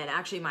Tucson, and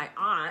actually my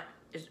aunt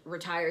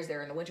retires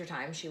there in the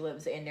wintertime. She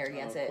lives in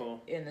Narragansett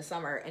in the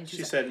summer. And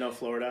she said no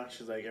Florida.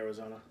 She's like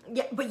Arizona.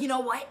 Yeah, but you know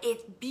what?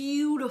 It's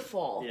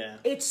beautiful. Yeah.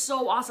 It's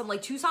so awesome.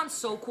 Like Tucson's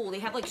so cool. They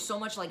have like so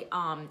much like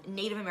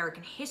Native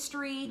American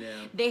history. Yeah.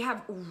 They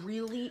have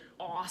really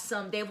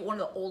awesome. They have one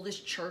of the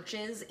oldest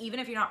churches. Even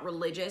if you're not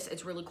religious,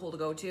 it's really cool to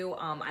go to.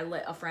 I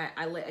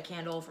lit a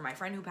candle for my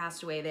friend who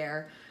passed away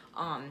there.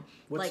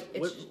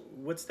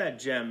 What's that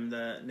gem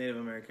the Native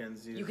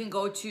Americans use? You can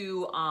go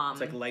to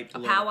it's like light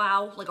blue. a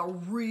powwow, like a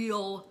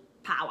real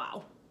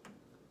powwow.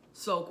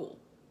 So cool.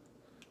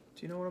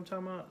 Do you know what I'm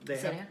talking about?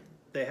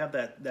 They have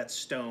that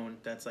stone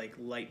that's like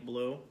light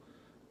blue.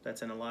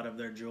 That's in a lot of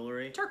their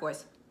jewelry.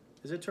 Turquoise.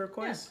 Is it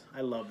turquoise? Yeah.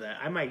 I love that.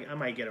 I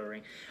might get a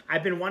ring.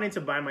 I've been wanting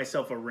to buy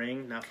myself a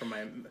ring, not for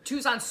my.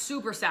 Tucson's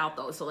super south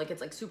though, so like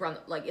it's like super on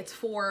like I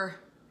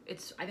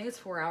think it's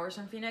 4 hours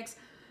from Phoenix.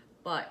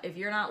 But if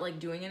you're not like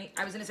doing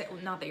I was gonna say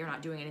not that you're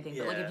not doing anything,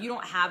 but like if you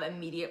don't have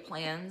immediate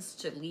plans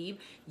to leave,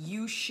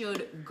 you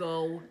should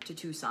go to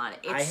Tucson.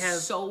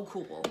 It's so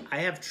cool. I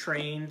have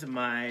trained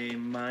my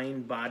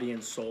mind, body,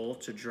 and soul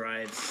to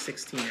drive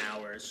 16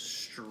 hours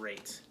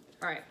straight.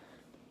 All right,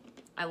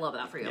 I love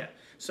that for you. Yeah.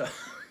 So,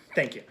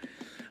 thank you.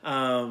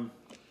 You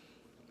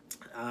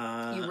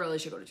really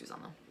should go to Tucson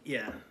though.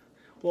 Yeah.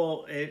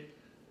 Well,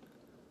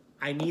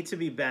 I need to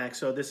be back.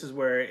 So this is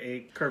where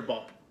a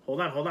curveball. Hold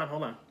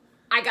on.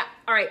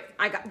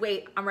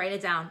 Wait, I'm writing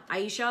it down.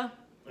 Aisha?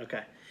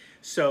 Okay.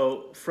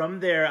 So from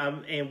there,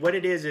 and what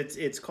it is,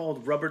 it's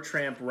called Rubber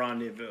Tramp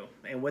Rendezvous.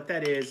 And what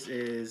that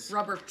is...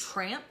 Rubber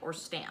Tramp or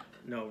Stamp?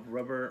 No,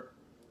 Rubber...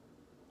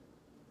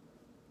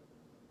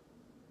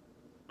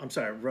 I'm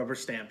sorry, Rubber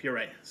Stamp. You're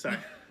right. Sorry.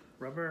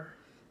 Rubber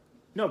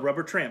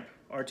Tramp.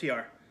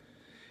 RTR.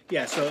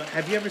 Yeah, so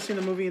have you ever seen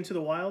the movie Into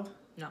the Wild?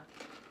 No.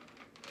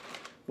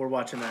 We're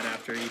watching that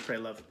after Eat, Pray,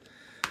 Love.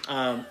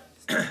 I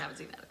haven't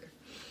seen that either.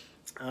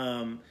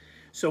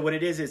 So what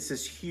it is, it's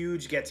this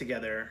huge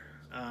get-together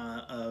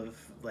of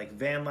like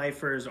van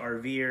lifers,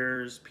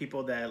 RVers,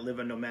 people that live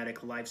a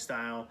nomadic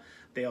lifestyle.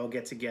 They all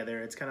get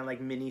together. It's kind of like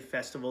mini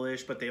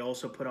festival-ish, but they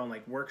also put on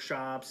like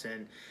workshops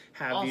and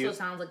have also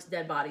sounds like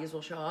dead bodies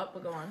will show up,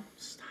 but go on.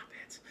 Stop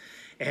it.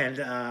 And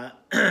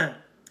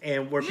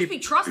and where people be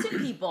trusting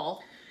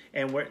people.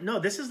 And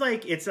this is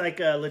like, it's like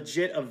a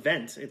legit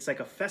event. It's like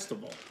a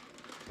festival.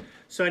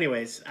 So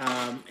anyways,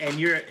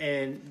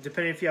 and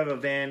depending if you have a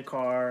van,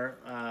 car,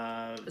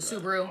 a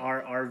Subaru,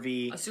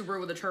 RV, a Subaru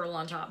with a turtle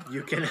on top,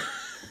 you can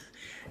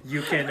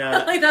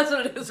like that's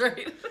what it is,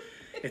 right?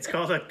 It's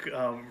called a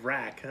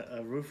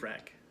roof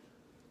rack.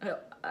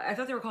 I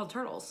thought they were called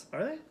turtles.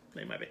 Are they?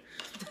 They might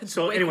be.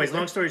 So anyways,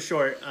 long story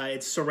short,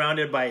 it's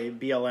surrounded by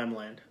BLM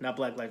land, not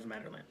Black Lives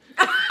Matter land.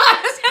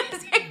 I was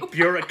gonna say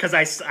Bureau, because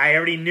I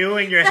already knew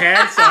in your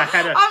head, so I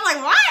had to. I'm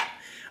like, what?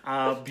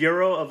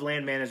 Bureau of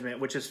Land Management,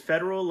 which is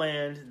federal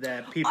land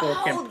that people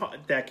can camp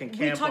on.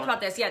 We talked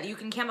about this, yeah. You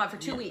can camp out for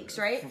 2 weeks,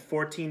 right? For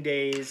 14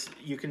 days.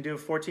 You can do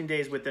 14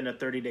 days within a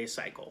 30-day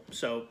cycle.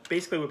 So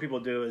basically what people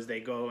do is they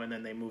go and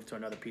then they move to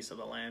another piece of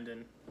the land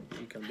and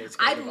you can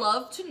basically... I'd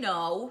love to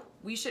know,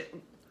 we should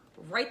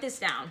write this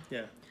down.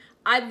 Yeah.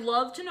 I'd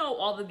love to know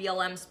all the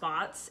BLM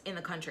spots in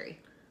the country.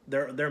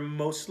 They're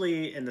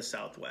mostly in the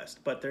Southwest,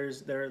 but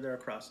they're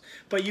across.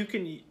 But you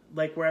can,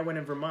 like where I went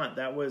in Vermont,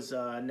 that was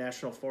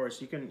national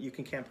forest. You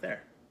can camp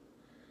there.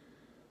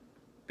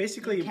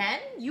 Basically,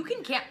 you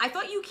can camp. I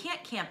thought you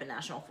can't camp in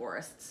national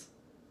forests.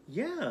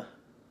 Yeah.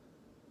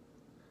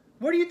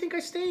 Where do you think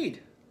I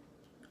stayed?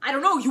 I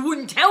don't know. You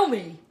wouldn't tell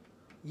me.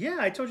 Yeah,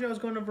 I told you I was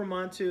going to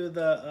Vermont to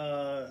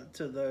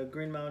the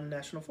Green Mountain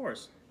National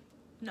Forest.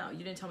 No,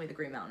 you didn't tell me the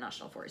Green Mountain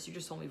National Forest. You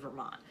just told me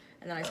Vermont.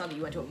 And then I saw that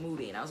you went to a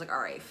movie, and I was like,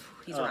 all right,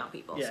 he's around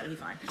people, so he's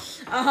fine.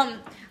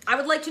 I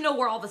would like to know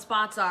where all the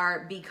spots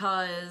are,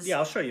 because... Yeah,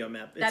 I'll show you a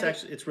map.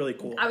 It's really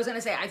cool. I was going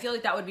to say, I feel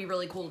like that would be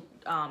really cool.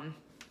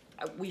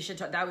 We should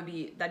that'd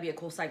be a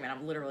cool segment.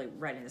 I'm literally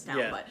writing this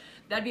down, but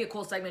that'd be a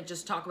cool segment.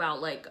 Just talk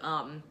about, like,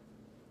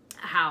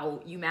 how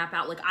you map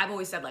out. Like, I've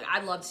always said, like,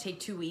 I'd love to take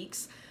 2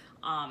 weeks.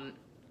 I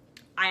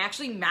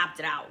actually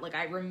mapped it out. Like,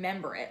 I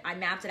remember it. I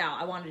mapped it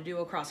out. I wanted to do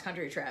a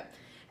cross-country trip.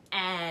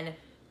 And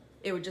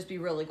it would just be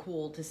really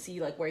cool to see,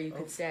 like, where you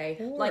could stay.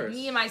 Like,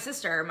 me and my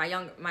sister, I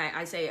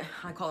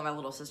call her my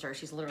little sister.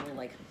 She's literally,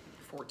 like,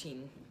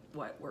 14,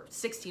 we're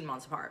 16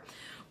 months apart.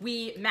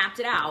 We mapped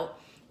it out,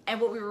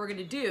 and what we were going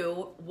to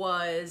do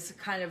was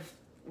kind of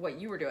what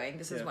you were doing.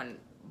 This is when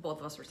both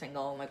of us were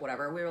single and like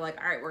whatever. We were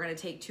like, all right, we're gonna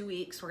take 2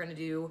 weeks. We're gonna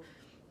do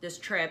this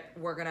trip.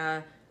 We're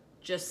gonna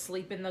just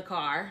sleep in the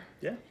car.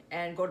 Yeah.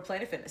 And go to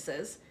Planet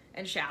Fitnesses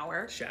and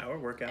shower. Shower,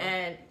 workout.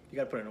 And you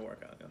gotta put in a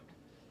workout. Yeah.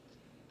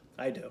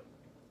 I do.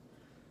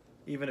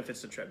 Even if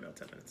it's a treadmill,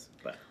 10 minutes.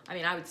 But I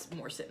mean, I would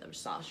more sit in the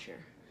massage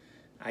chair.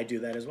 I do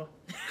that as well.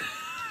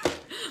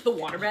 The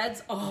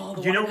waterbeds. Oh,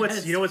 the you know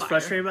waterbeds what's fire.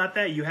 frustrating about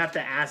that? You have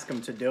to ask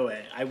them to do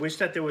it. I wish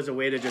that there was a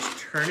way to just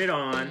turn it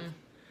on,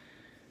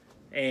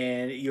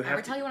 and you have.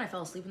 Ever tell you when I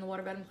fell asleep in the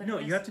waterbed in Planet No,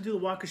 Fitness? you have to do the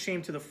walk of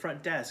shame to the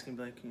front desk and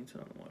be like, "Can you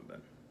turn on the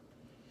waterbed?"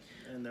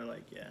 And they're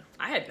like, "Yeah."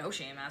 I had no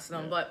shame asking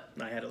them, but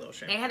I had a little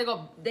shame. they had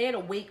to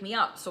wake me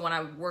up. So when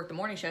I worked the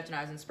morning shift and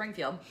I was in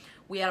Springfield,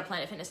 we had a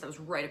Planet Fitness that was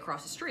right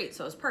across the street.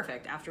 So it was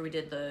perfect. After we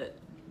did the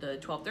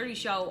 12:30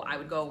 show, I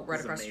would go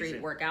right across the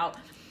street, work out.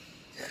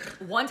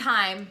 One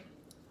time,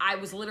 I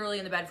was literally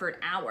in the bed for an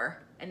hour,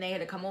 and they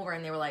had to come over,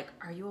 and they were like,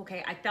 "Are you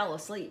okay?" I fell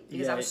asleep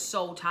because I was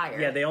so tired.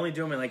 Yeah, they only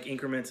do them in like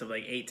increments of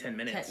like 8-10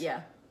 minutes.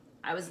 Yeah,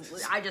 I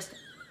just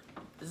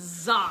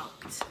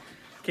zonked.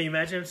 Can you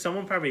imagine if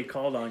someone probably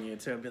called on you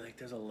too and be like,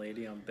 "There's a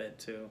lady on bed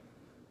too."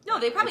 No,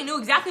 they probably knew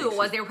exactly what it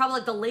was. They were probably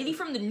like, the lady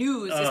from the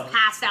news is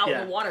passed out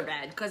in the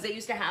waterbed because they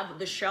used to have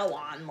the show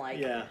on.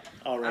 Like,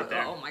 all right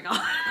there. Oh my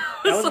god,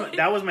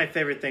 that was my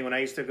favorite thing when I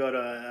used to go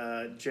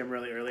to gym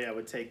really early. I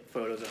would take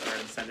photos of her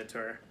and send it to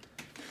her.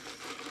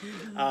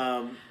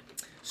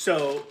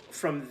 So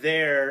from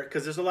there,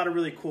 because there's a lot of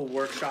really cool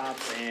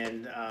workshops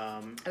and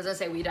as I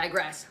say, we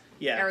digress.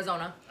 Yeah,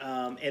 Arizona.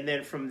 And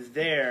then from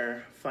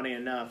there, funny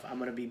enough, I'm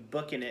going to be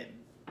booking it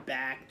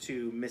back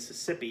to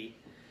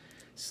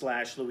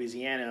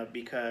Mississippi/Louisiana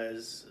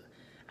because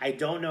I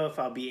don't know if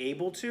I'll be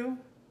able to.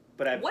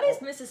 But what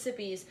is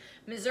Mississippi's?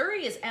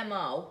 Missouri is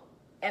MS.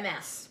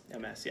 MS,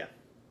 yeah.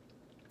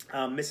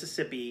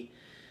 Mississippi.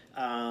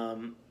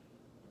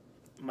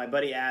 My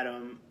buddy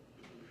Adam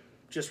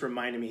just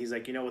reminded me. He's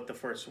like, you know what the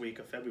first week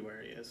of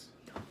February is?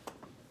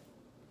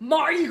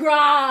 Mardi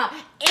Gras!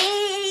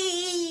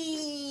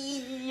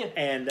 Ayy!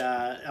 And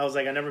I was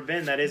like, I've never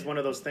been. That is one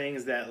of those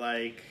things that,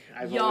 like,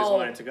 I've always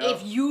wanted to go.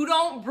 If you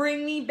don't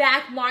bring me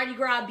back Mardi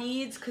Gras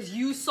beads because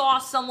you saw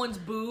someone's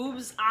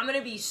boobs, I'm going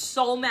to be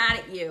so mad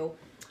at you.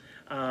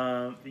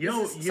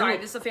 This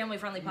is a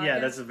family-friendly podcast. Yeah,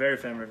 that's a very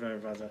family-friendly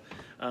podcast.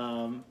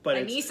 But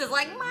my niece is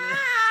like,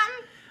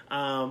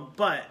 Mom!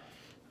 But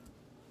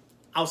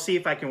I'll see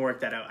if I can work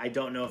that out. I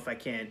don't know if I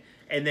can.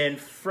 And then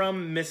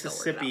from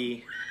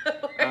Mississippi,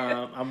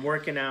 I'm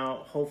working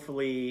out,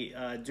 hopefully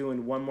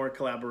doing one more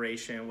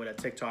collaboration with a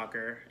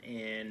TikToker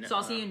in... So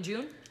I'll see you in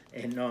June?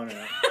 No.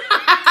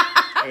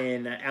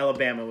 In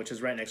Alabama, which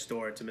is right next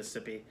door to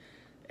Mississippi.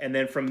 And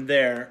then from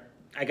there,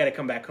 I got to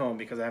come back home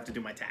because I have to do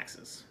my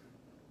taxes.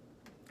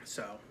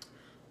 So...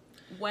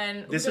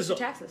 Who does your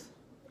taxes?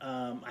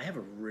 I have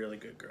a really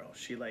good girl.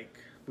 She, like...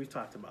 We've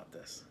talked about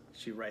this.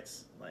 She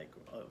writes, like...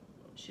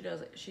 She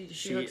does it. She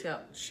hooks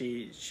up.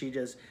 She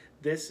does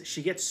this.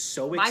 She gets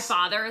so my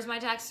father is my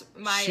tax.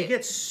 She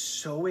gets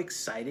so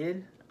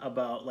excited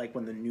about like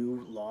when the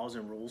new laws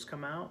and rules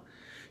come out.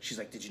 She's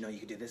like, "Did you know you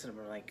could do this?" And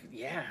I'm like,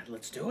 "Yeah,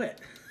 let's do it."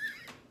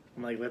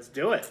 I'm like, "Let's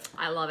do it."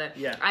 I love it.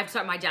 Yeah.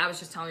 My dad was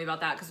just telling me about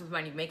that because with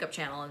my new makeup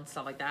channel and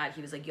stuff like that,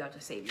 he was like, "You have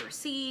to save your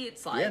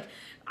receipts. Like,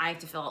 I have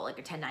to fill out like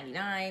a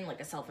 1099,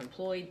 like a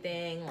self-employed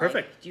thing. Like,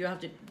 Perfect. Do you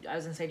have to? I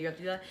was gonna say, do you have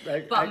to do that?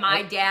 Right. But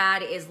my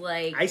dad is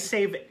like, I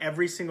save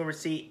every single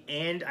receipt,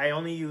 and I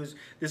only use.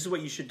 This is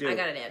what you should do. I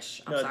got an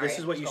itch. I'm sorry. This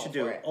is what you should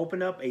do.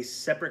 Open up a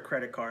separate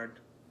credit card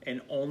and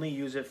only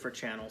use it for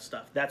channel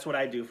stuff. That's what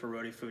I do for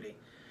Roadie Foodie.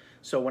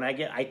 So when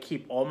I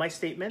keep all my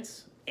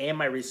statements and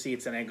my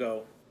receipts, and I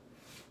go.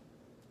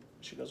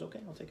 She goes, "Okay,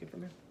 I'll take it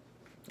from here."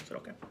 I said,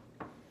 "Okay."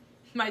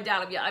 My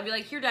dad, I'd be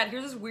like, "Here, Dad,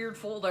 here's this weird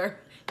folder."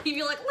 He'd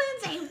be like,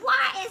 "Lindsay,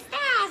 what is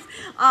this?"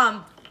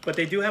 But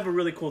they do have a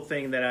really cool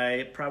thing that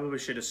I probably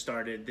should have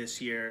started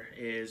this year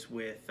is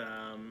with...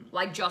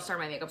 like, just start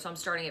my makeup, so I'm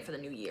starting it for the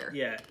new year.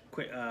 Yeah,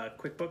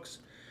 QuickBooks,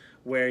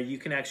 where you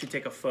can actually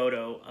take a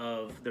photo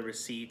of the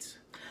receipts.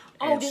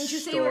 Oh, didn't you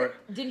say you were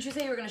going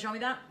to show me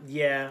that?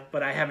 Yeah,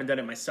 but I haven't done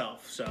it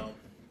myself, so...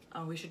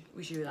 Oh, we should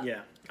do that.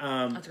 Yeah.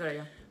 That's a good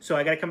idea. So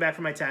I got to come back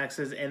for my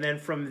taxes, and then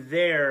from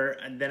there,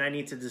 then I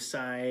need to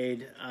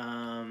decide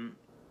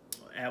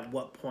at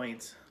what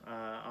point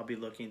I'll be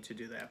looking to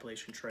do the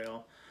Appalachian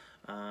Trail,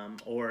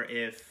 or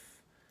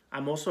if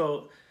I'm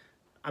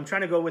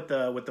trying to go with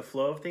the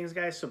flow of things,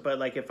 guys. So, but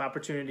like if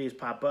opportunities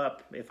pop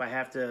up, if I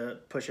have to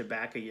push it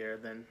back a year,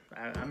 then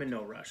I'm in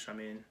no rush. I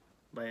mean.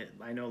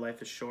 I know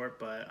life is short,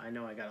 but I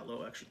know I got a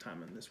little extra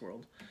time in this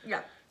world.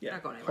 Yeah.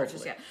 Not going anywhere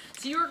just Hopefully. yet.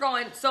 So you were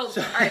going, all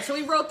right, so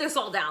we wrote this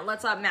all down.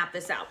 Let's map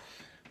this out.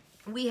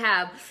 We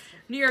have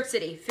New York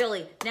City,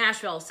 Philly,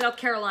 Nashville, South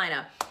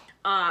Carolina,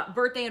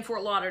 birthday in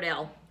Fort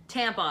Lauderdale,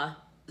 Tampa,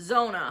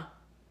 Zona,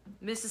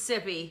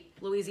 Mississippi,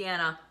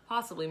 Louisiana,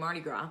 possibly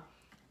Mardi Gras,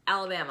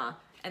 Alabama,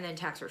 and then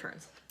tax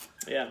returns.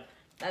 Yeah.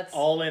 That's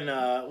all in,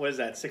 what is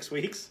that, 6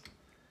 weeks?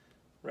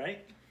 Right?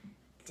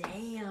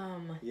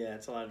 Damn. Yeah,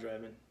 it's a lot of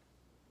driving.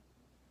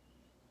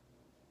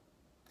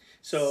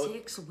 So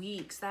 6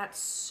 weeks. That's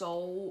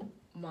so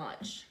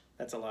much.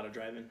 That's a lot of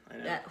driving. I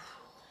know. That,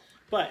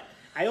 But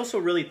I also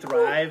really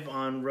thrive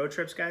on road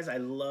trips, guys. I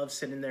love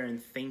sitting there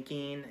and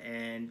thinking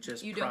and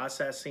just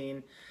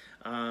processing.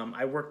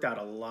 I worked out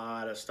a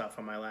lot of stuff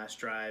on my last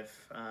drive.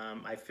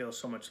 I feel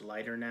so much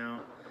lighter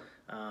now.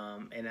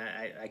 And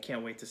I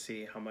can't wait to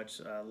see how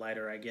much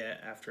lighter I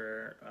get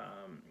after,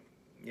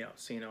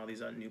 seeing all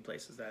these new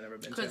places that I've never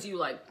been to. Because you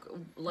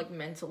like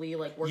mentally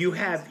like work. You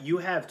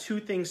have 2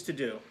 things to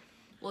do.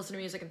 Listen to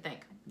music and think.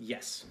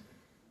 Yes.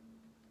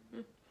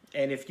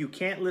 And if you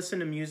can't listen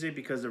to music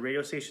because the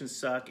radio stations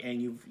suck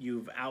and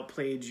you've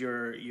outplayed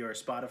your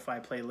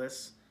Spotify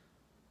playlists,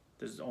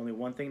 there's only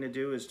one thing to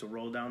do is to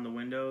roll down the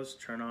windows,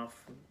 turn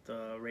off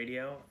the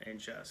radio, and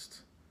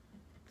just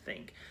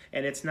think.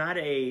 And it's not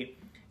a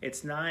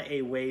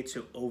way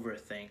to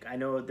overthink. I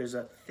know there's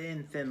a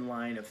thin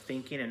line of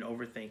thinking and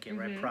overthinking,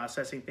 right?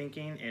 Processing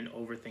thinking and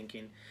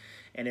overthinking.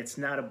 And it's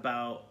not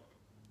about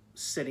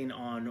sitting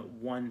on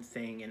one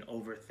thing and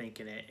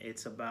overthinking it.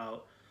 It's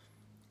about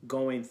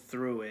going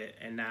through it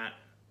and not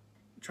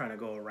trying to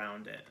go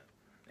around it.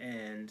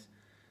 And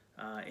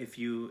if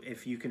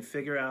you can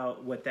figure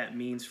out what that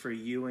means for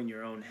you in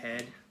your own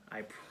head,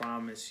 I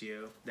promise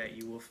you that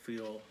you will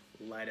feel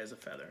light as a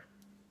feather.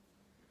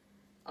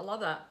 I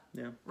love that.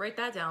 Yeah. Write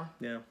that down.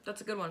 Yeah.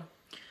 That's a good one.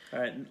 All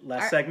right,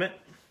 last segment.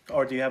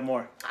 Or do you have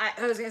more?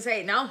 I was gonna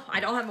say no. I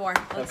don't have more.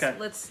 Okay.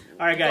 Let's.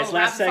 All right, guys.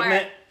 Last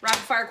segment. Rapid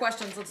fire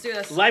questions. Let's do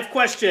this. Life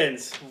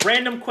questions.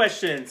 Random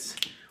questions.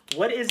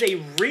 What is a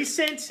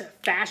recent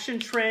fashion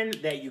trend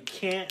that you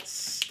can't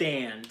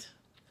stand?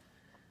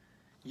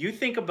 You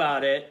think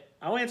about it.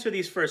 I'll answer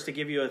these first to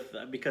give you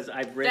because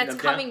I've written them down.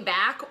 That's coming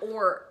back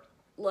or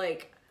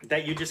like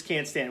that you just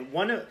can't stand.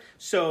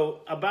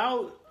 So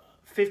about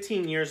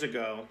 15 years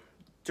ago,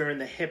 during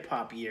the hip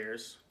hop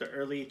years, the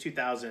early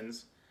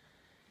 2000s,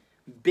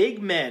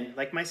 big men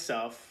like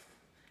myself.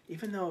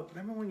 Even though,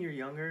 remember when you're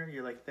younger,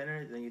 you're like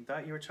thinner than you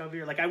thought you were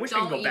chubbier? Like, I wish I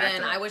could go back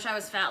to that. I wish I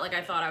was fat like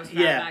I thought I was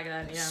fat back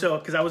then. Yeah. So,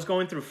 because I was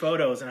going through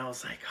photos and I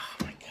was like,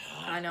 oh my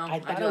God. I know. I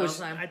thought I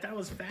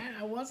was fat.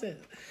 I wasn't.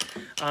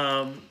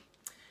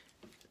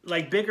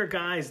 Like bigger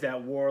guys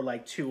that wore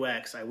like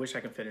 2X. I wish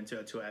I could fit into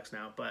a 2X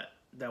now, but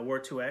that wore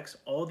 2X.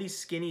 All these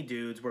skinny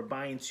dudes were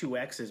buying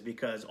 2Xs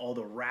because all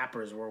the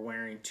rappers were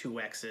wearing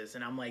 2Xs.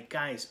 And I'm like,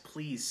 guys,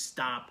 please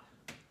stop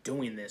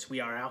doing this.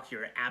 We are out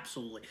here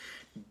absolutely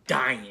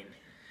dying.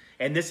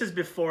 And this is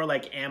before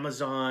like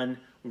Amazon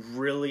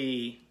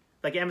really,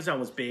 like Amazon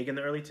was big in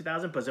the early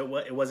 2000s, but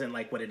it wasn't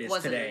like what it is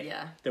today.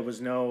 Yeah. There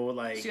was no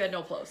like. So you had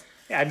no clothes.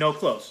 Yeah, I had no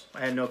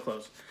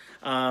clothes.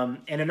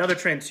 And another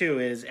trend too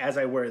is as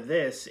I wear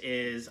this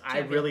is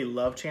Champion. I really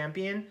love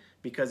Champion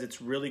because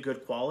it's really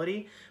good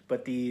quality.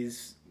 But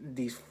these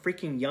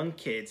freaking young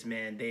kids,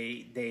 man,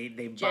 they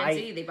Gen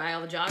Z, they buy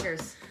all the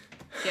joggers.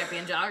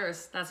 Champion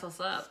joggers. That's what's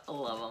up. I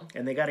love them.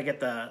 And they got to get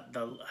the.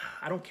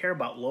 I don't care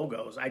about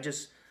logos.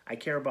 I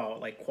care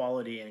about like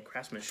quality and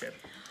craftsmanship.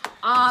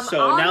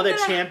 So now that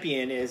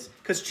Champion is,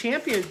 because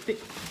Champion.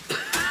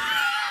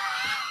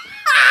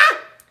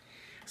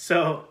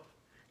 So,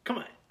 come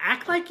on,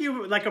 act like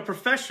you like a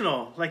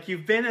professional, like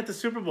you've been at the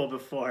Super Bowl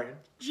before.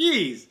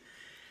 Jeez.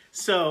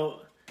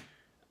 So,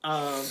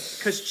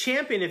 because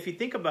Champion, if you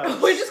think about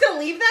it, we're just gonna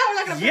leave that. We're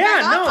not gonna.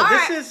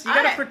 You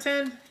gotta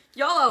pretend.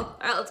 YOLO. All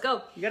right, let's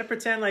go. You gotta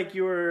pretend like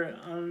you were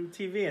on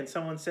TV and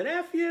someone said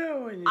 "F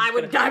you," and I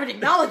would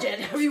acknowledge it.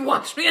 Have you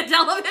watched me on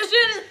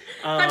television?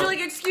 I'd be like,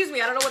 "Excuse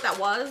me, I don't know what that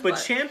was." But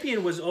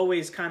Champion was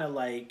always kind of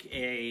like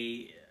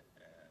it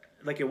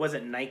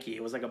wasn't Nike.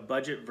 It was like a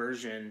budget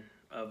version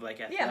of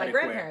like athletic my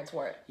grandparents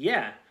wore it.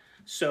 Yeah.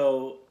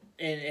 So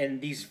and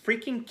these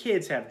freaking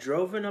kids have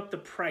driven up the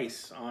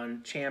price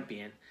on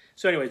Champion.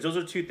 So, anyways, those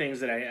are 2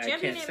 things that I can't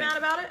stand. Champion ain't mad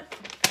about it.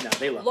 No,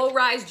 they love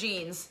low-rise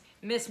jeans.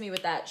 Miss me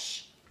with that.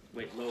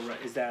 Wait, low-rise,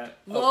 is that...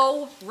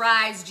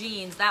 Low-rise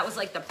jeans. That was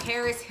like the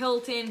Paris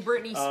Hilton,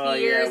 Britney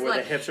Spears. Where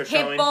like the hips are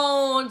hip showing.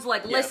 bones.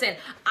 Like, listen,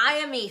 I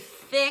am a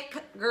thick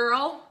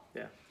girl.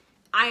 Yeah.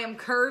 I am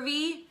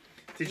curvy.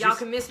 Y'all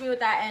can miss me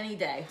with that any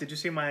day. Did you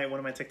see one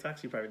of my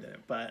TikToks? You probably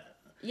didn't, but...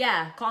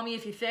 Yeah, call me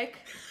if you're thick.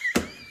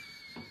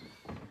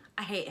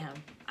 I hate him.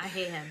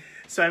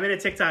 So I made a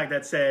TikTok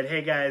that said,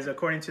 hey guys,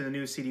 according to the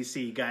new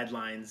CDC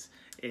guidelines,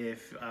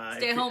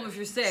 stay home if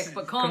you're sick,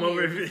 but call me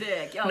if you're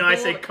thick. No, I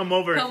say come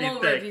over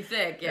if you're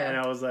thick. Yeah. And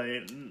I was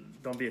like,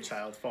 don't be a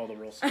child, follow the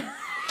rules.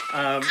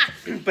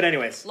 But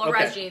anyways.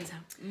 Low-rise jeans.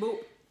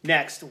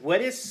 Next,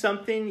 what is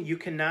something you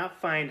cannot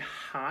find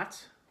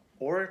hot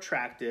or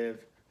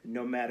attractive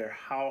no matter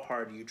how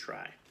hard you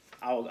try?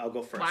 I'll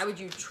go first. Why would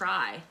you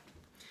try?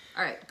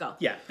 All right, go.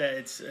 Yeah,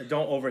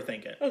 don't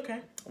overthink it. Okay.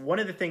 One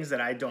of the things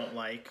that I don't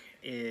like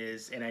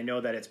is, and I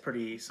know that it's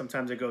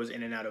sometimes it goes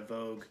in and out of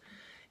vogue,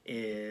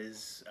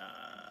 is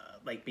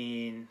like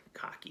being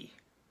cocky,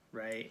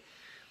 right?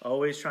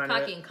 Always trying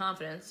cocky and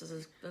confidence.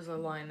 There's a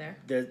line there.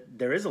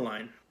 There is a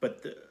line,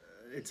 but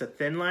it's a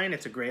thin line.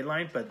 It's a gray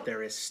line, but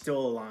there is still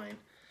a line.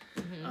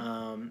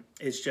 Mm-hmm.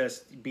 It's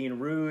just being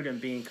rude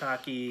and being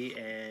cocky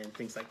and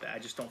things like that. I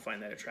just don't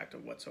find that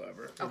attractive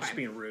whatsoever. Okay. Just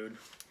being rude.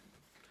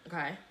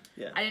 Okay.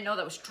 Yeah. I didn't know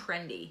that was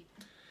trendy.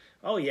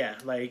 Oh yeah,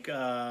 like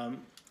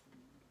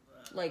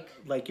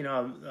Like you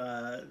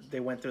know, they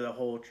went through the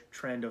whole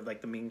trend of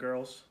like the Mean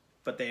Girls,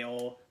 but they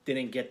all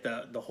didn't get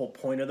the whole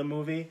point of the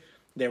movie.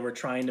 They were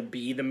trying to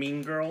be the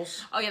Mean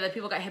Girls. oh yeah, that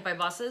people got hit by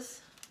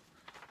buses.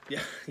 Yeah,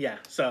 yeah.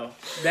 So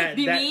that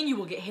Be mean, you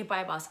will get hit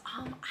by a bus.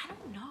 I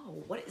don't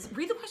know.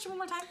 Read the question one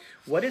more time.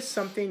 What is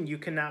something you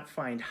cannot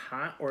find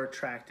hot or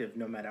attractive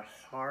no matter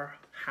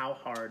how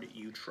hard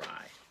you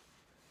try?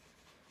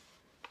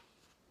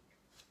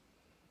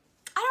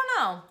 I don't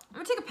know. I'm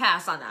gonna take a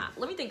pass on that.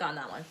 Let me think on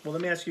that one. Well,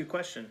 let me ask you a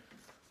question.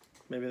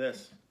 Maybe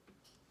this.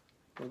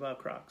 What about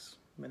Crocs?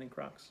 Men in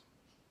Crocs.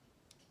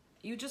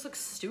 You just look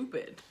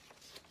stupid.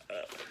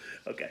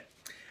 Okay.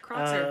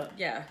 Crocs are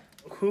yeah.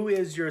 Who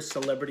is your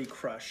celebrity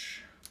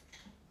crush?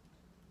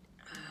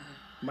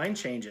 Mine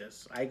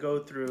changes. I go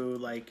through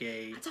like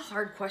a... That's a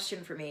hard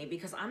question for me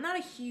because I'm not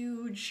a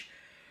huge...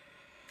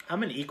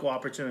 I'm an equal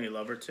opportunity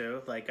lover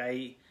too. Like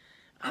I'm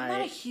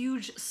not a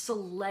huge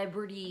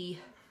celebrity...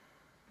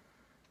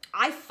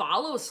 I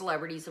follow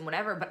celebrities and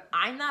whatever, but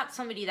I'm not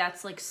somebody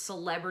that's like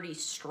celebrity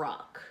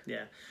struck.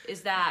 Yeah.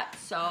 Is that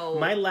so?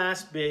 My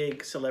last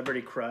big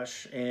celebrity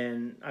crush,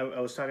 and I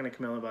was talking to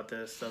Camilla about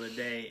this the other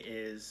day,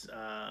 is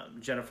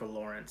Jennifer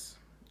Lawrence.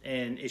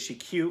 And is she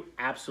cute?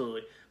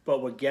 Absolutely.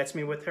 But what gets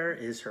me with her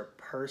is her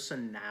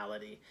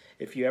personality.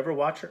 If you ever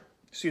watch her,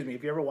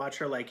 if you ever watch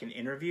her like in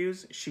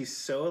interviews, she's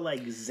so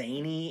like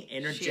zany,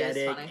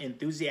 energetic,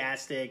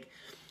 enthusiastic,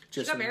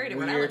 just she got married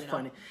weird,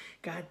 funny.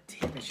 God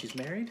damn it, she's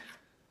married?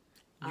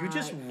 You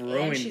just ruined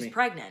me. And she's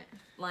pregnant.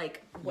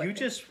 Like what? You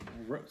just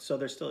so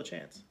there's still a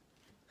chance.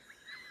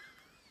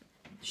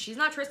 She's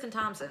not Tristan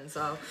Thompson,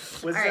 so.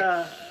 Was all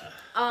right.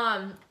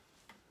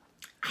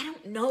 I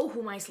don't know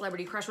who my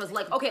celebrity crush was.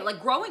 Like, okay,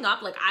 like growing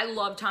up, like I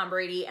loved Tom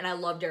Brady and I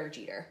loved Derek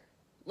Jeter.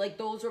 Like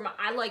those were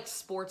I liked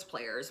sports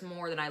players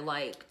more than I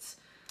liked,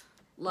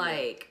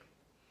 like,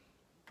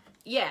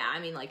 yeah, I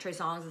mean like Trey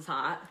Songz is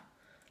hot,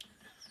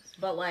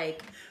 but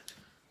like.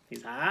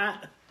 He's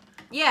hot.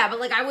 Yeah, but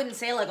like I wouldn't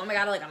say like, oh my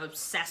god, like I'm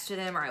obsessed with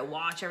him or I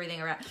watch everything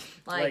around.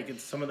 Like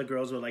some of the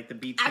girls with like the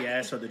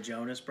BTS or the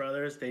Jonas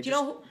Brothers, they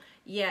just.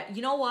 Yeah,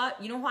 you know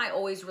what? You know who I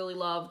always really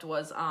loved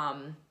was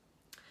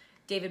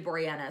David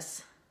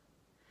Boreanaz,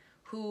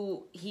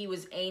 who he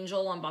was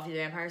Angel on Buffy the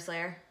Vampire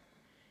Slayer.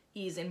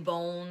 He's in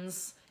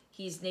Bones.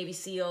 He's Navy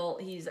SEAL.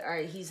 He's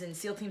in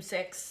SEAL Team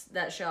 6,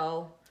 that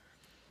show.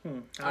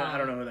 I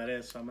don't know who that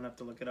is, so I'm gonna have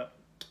to look it up.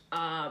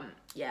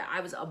 Yeah,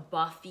 I was a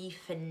Buffy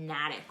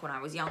fanatic when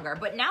I was younger,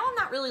 but now I'm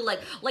not really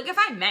like if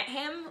I met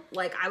him,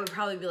 like I would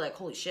probably be like,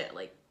 holy shit,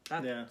 like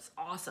that's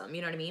awesome,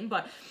 you know what I mean?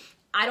 But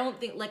I don't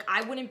think like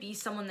I wouldn't be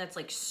someone that's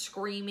like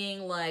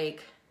screaming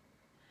like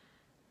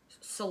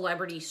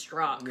celebrity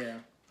struck. Yeah.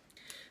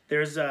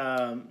 There's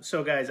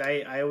so guys,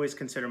 I always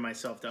consider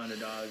myself the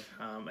underdog.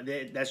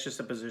 That's just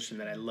a position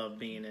that I love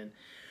being in.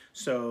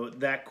 So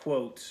that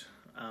quote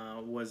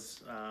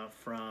was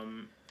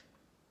from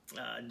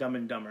Dumb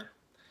and Dumber.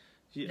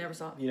 Never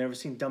saw it. You never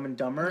seen Dumb and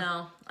Dumber?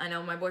 No, I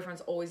know. My boyfriend's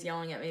always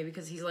yelling at me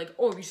because he's like,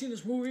 "Oh, have you seen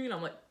this movie?" And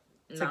I'm like,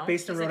 "No." It's like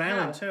based in Rhode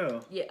Island too.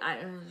 Yeah.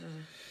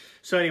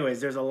 So,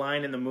 anyways, there's a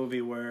line in the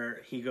movie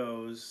where he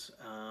goes,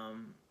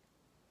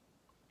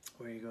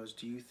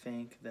 "Do you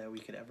think that we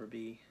could ever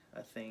be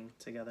a thing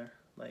together?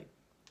 Like,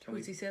 who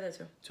does he say that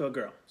to? To a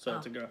girl. So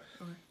it's a girl.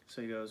 Okay.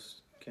 So he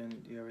goes,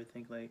 "Can you ever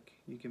think like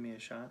you give me a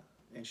shot?"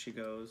 And she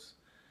goes,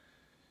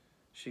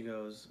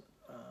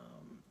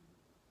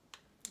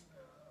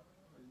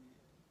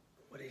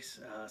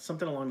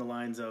 something along the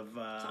lines of,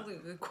 Sounds like a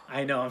good quote.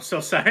 I know, I'm so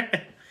sorry.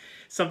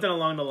 Something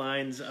along the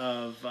lines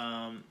of,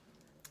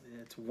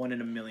 it's 1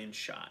 in a million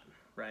shot,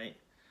 right?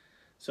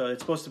 So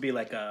it's supposed to be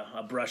like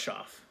a brush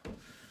off.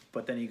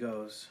 But then he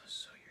goes,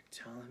 so you're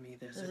telling me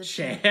there's a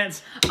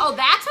chance? Oh,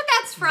 that's what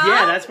that's from?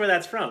 Yeah, that's where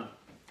that's from.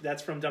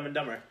 That's from Dumb and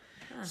Dumber.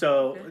 Huh, so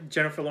okay.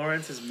 Jennifer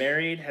Lawrence is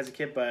married, has a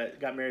kid, but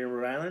got married in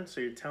Rhode Island.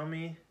 So you're telling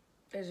me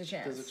there's a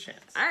chance. There's a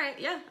chance. All right,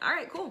 yeah. All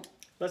right, cool.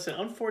 Listen,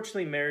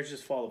 unfortunately,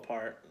 marriages fall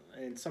apart.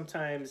 And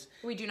sometimes...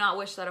 We do not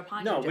wish that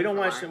upon you. No, we don't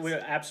watch...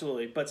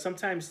 Absolutely. But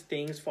sometimes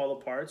things fall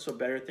apart so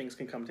better things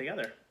can come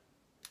together.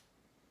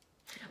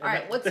 All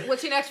right,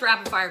 what's your next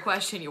rapid fire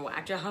question, you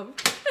whack job?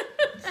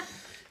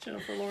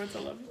 Jennifer Lawrence, I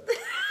love you.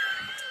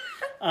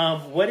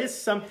 What is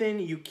something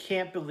you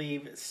can't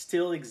believe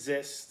still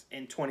exists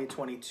in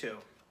 2022?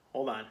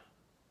 Hold on.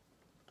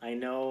 I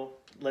know.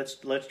 Let's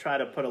try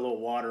to put a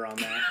little water on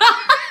that.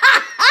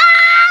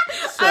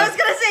 So, I was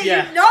going to say,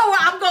 yeah. You know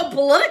I'm going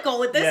political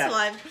with this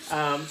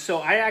one. So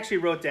I actually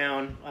wrote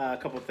down a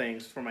couple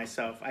things for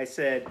myself. I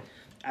said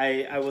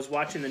I was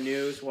watching the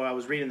news, I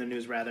was reading the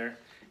news rather,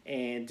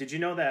 and did you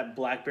know that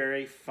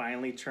BlackBerry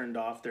finally turned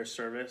off their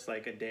service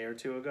like a day or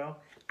two ago?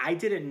 I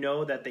didn't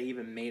know that they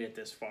even made it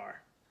this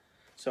far.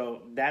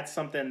 So that's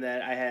something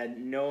that I had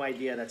no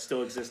idea that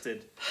still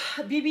existed.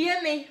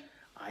 BBM me.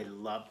 I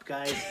love,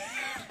 guys.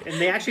 And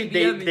they actually,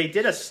 they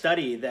did a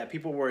study that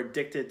people were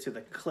addicted to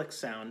the click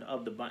sound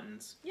of the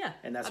buttons. Yeah.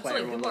 And that's why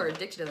everyone people are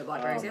addicted to the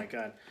BlackBerries. Oh, my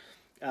God.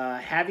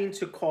 Having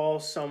to call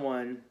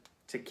someone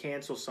to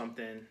cancel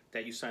something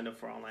that you signed up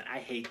for online. I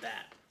hate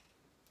that.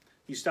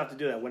 You still have to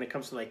do that when it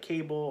comes to like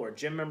cable or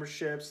gym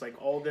memberships,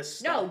 like all this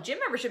stuff. No, gym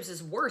memberships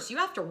is worse. You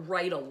have to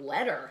write a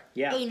letter.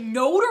 Yeah. A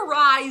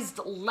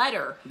notarized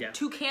letter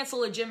to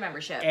cancel a gym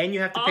membership. And you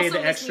have to pay also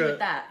the extra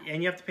that.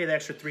 And you have to pay the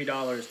extra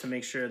 $3 to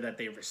make sure that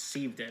they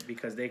received it,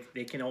 because they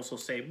can also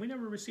say, we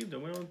never received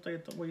it. We don't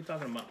what are you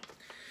talking about?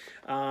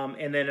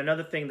 And then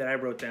another thing that I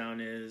wrote down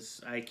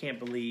is, I can't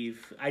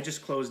believe I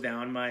just closed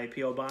down my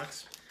P.O.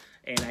 box,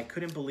 and I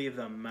couldn't believe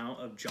the amount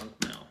of junk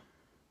mail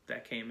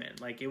that came in.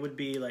 Like, it would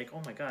be like,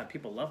 oh my god,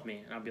 people love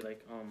me, and I'll be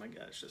like, oh my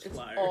god, it's just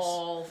flyers.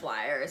 All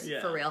flyers,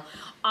 for real.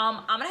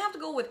 I'm gonna have to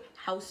go with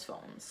house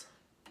phones.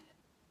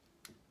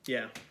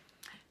 Yeah.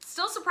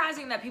 Still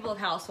surprising that people have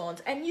house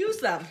phones and use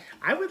them.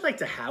 I would like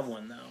to have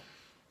one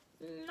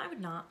though. I would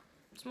not.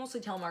 It's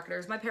mostly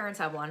telemarketers. My parents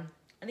have one.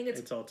 I think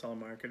it's all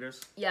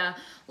telemarketers. Yeah,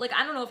 like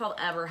I don't know if I'll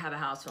ever have a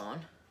house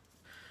phone.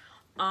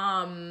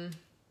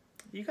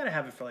 You gotta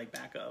have it for like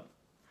backup.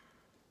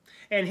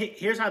 And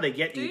here's how they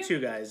get you too,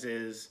 guys,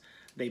 is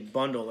they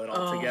bundle it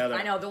all together.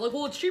 I know. They're like,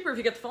 well, it's cheaper if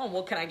you get the phone.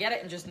 Well, can I get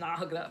it and just not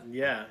hook it up?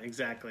 Yeah,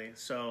 exactly.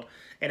 So,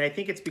 and I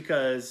think it's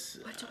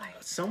because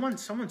someone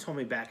told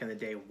me back in the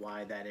day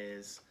why that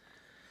is.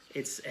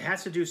 It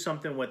has to do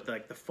something with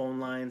like the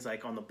phone lines,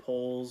 like on the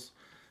poles,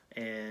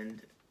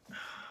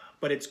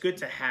 but it's good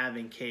to have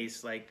in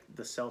case like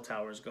the cell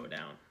towers go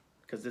down,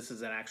 because this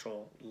is an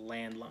actual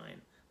landline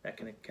that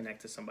can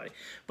connect to somebody.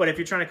 But if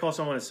you're trying to call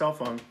someone a cell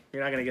phone,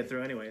 you're not going to get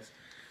through anyways.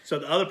 So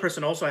the other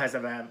person also has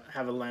to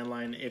have a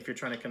landline if you're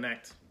trying to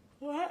connect.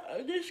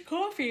 What? This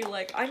coffee,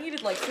 like, I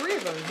needed like 3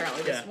 of them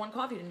apparently. This one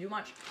coffee didn't do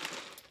much.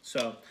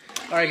 So,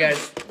 all right,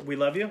 guys, we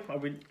love you.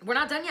 We're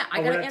not done yet.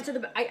 I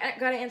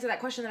gotta answer that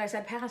question that I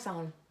said pass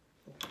on.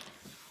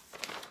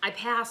 I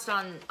passed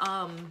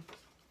on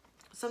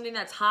something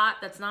that's hot,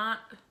 that's not.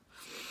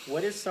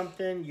 What is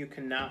something you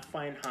cannot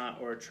find hot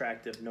or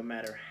attractive no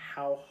matter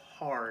how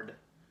hard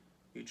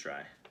you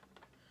try?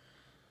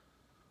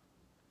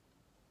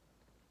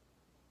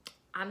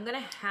 I'm gonna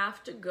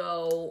have to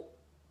go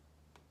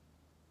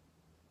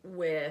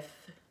with...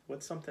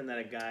 What's something that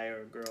a guy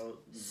or a girl...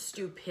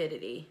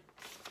 Stupidity.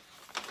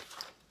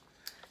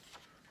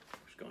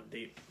 Just going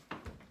deep.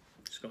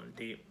 Just going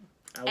deep.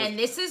 And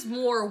this is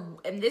more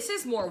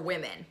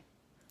women.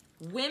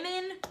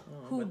 Women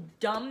who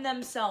dumb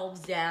themselves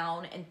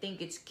down and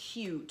think it's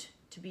cute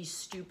to be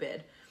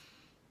stupid.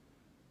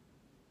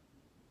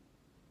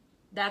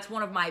 That's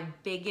one of my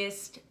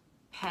biggest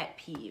pet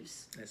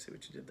peeves. I see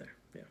what you did there.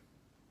 Yeah.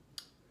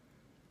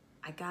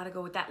 I gotta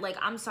go with that. Like,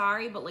 I'm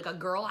sorry, but like a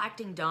girl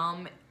acting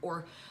dumb,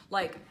 or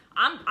like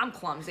I'm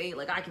clumsy.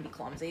 Like, I can be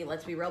clumsy,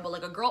 let's be real. But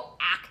like a girl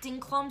acting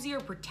clumsy or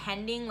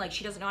pretending like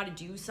she doesn't know how to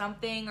do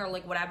something or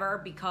like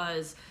whatever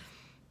because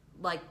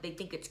like they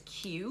think it's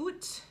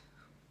cute.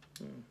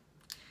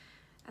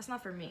 That's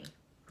not for me.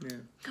 Yeah.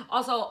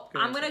 Also,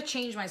 I'm gonna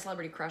change my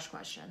celebrity crush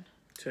question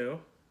to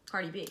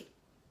Cardi B.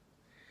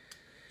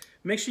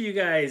 Make sure you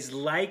guys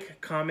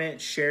like,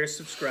 comment, share,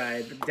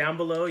 subscribe. Down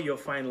below, you'll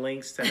find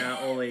links to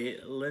not only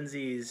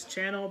Lindsay's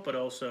channel, but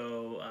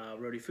also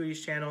Roadie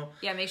Foodie's channel.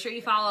 Yeah, make sure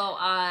you follow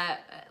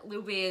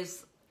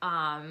Lupe's.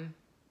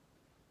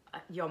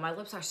 Yo, my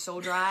lips are so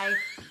dry.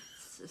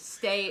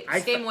 Stay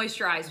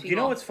moisturized, people. You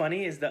know what's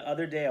funny is the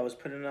other day I was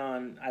putting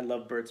on, I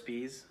love Burt's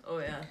Bees. Oh,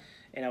 yeah.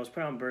 And I was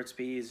putting on Burt's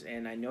Bees,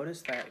 and I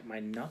noticed that my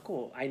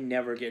knuckle, I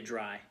never get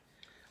dry.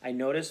 I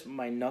noticed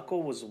my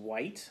knuckle was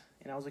white.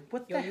 And I was like,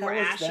 what the hell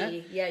is that?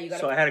 Yeah, you got.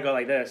 So I had to go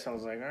like this. I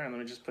was like, all right, let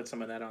me just put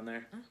some of that on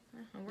there.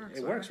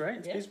 It works, right?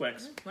 It's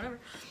beeswax. Whatever.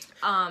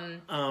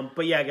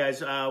 But yeah,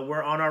 guys,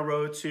 we're on our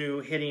road to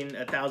hitting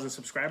 1,000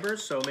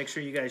 subscribers. So make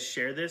sure you guys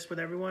share this with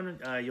everyone.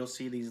 You'll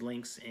see these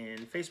links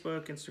in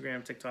Facebook,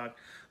 Instagram, TikTok,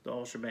 the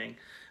whole shebang.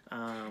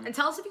 And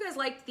tell us if you guys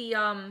like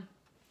the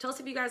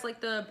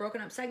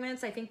broken up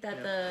segments. I think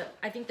that the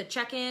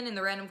check-in and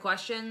the random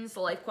questions,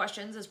 the life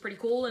questions, is pretty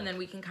cool. And then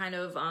we can kind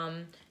of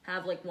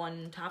have like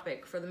one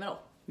topic for the middle.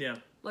 Yeah.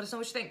 Let us know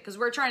what you think, because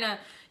we're trying to,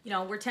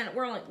 we're 10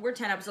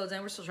 episodes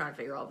in. We're still trying to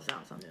figure all this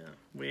out. So.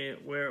 Yeah.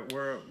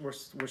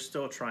 We're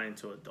still trying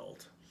to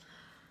adult.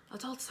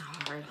 Adults are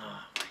hard.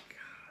 Oh my god.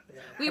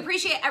 Yeah. We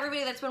appreciate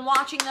everybody that's been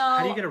watching though.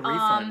 How do you get a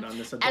refund on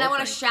this adult And I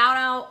want to thing?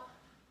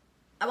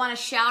 I want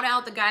to shout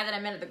out the guy that I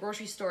met at the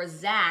grocery store,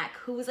 Zach,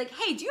 who was like,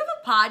 hey, do you have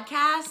a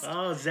podcast?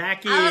 Oh,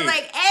 Zachy. I was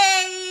like,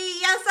 hey,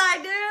 yes, I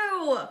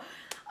do.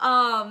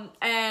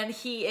 And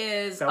he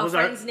is a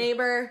friend's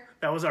neighbor.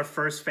 That was our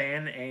first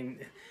fan, and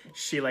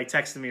she like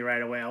texted me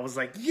right away. I was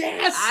like,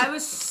 yes! I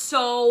was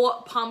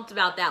so pumped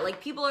about that. Like,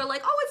 people are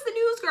like, oh, it's the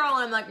news girl.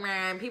 And I'm like,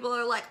 man. People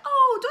are like,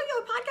 oh, don't you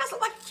have a podcast? I'm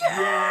like,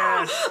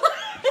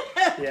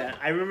 yes! Yeah,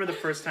 I remember the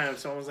first time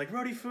someone was like,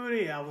 Roadie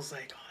Foodie. I was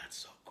like, oh, that's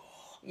so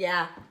cool.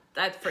 Yeah,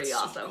 that's pretty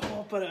awesome. So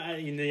cool, but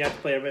you have to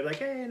play everybody like,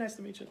 hey, nice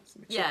to meet you. Nice to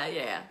meet you.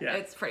 Yeah.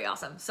 It's pretty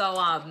awesome. So,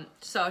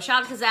 so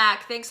shout out to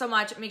Zach. Thanks so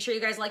much. Make sure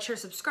you guys like, share,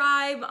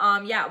 subscribe.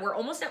 Yeah, we're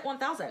almost at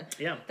 1,000.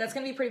 Yeah. That's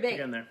going to be pretty big.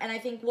 There. And I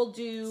think we'll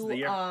do,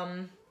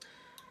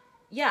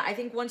 yeah, I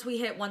think once we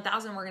hit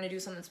 1,000, we're gonna do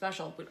something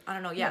special. I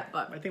don't know yet,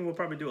 but I think we'll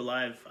probably do it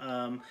live.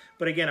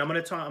 But again, I'm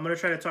gonna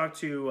try to talk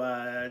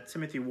to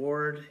Timothy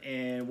Ward,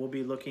 and we'll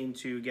be looking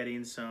to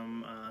getting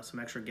some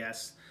extra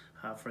guests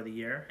for the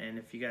year. And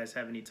if you guys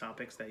have any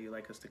topics that you'd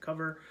like us to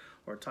cover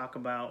or talk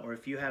about, or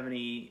if you have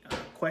any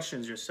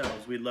questions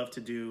yourselves, we'd love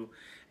to do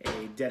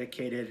a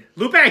dedicated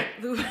Lupe.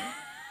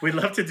 We'd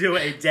love to do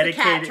a dedicated...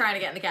 The cat trying to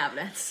get in the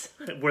cabinets.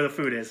 Where the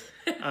food is.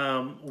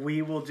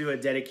 We will do a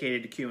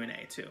dedicated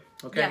Q&A too.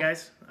 Okay,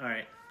 guys? All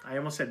right. I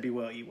almost said be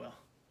well, eat well.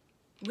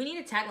 We need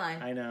a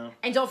tagline. I know.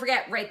 And don't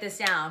forget, write this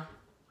down.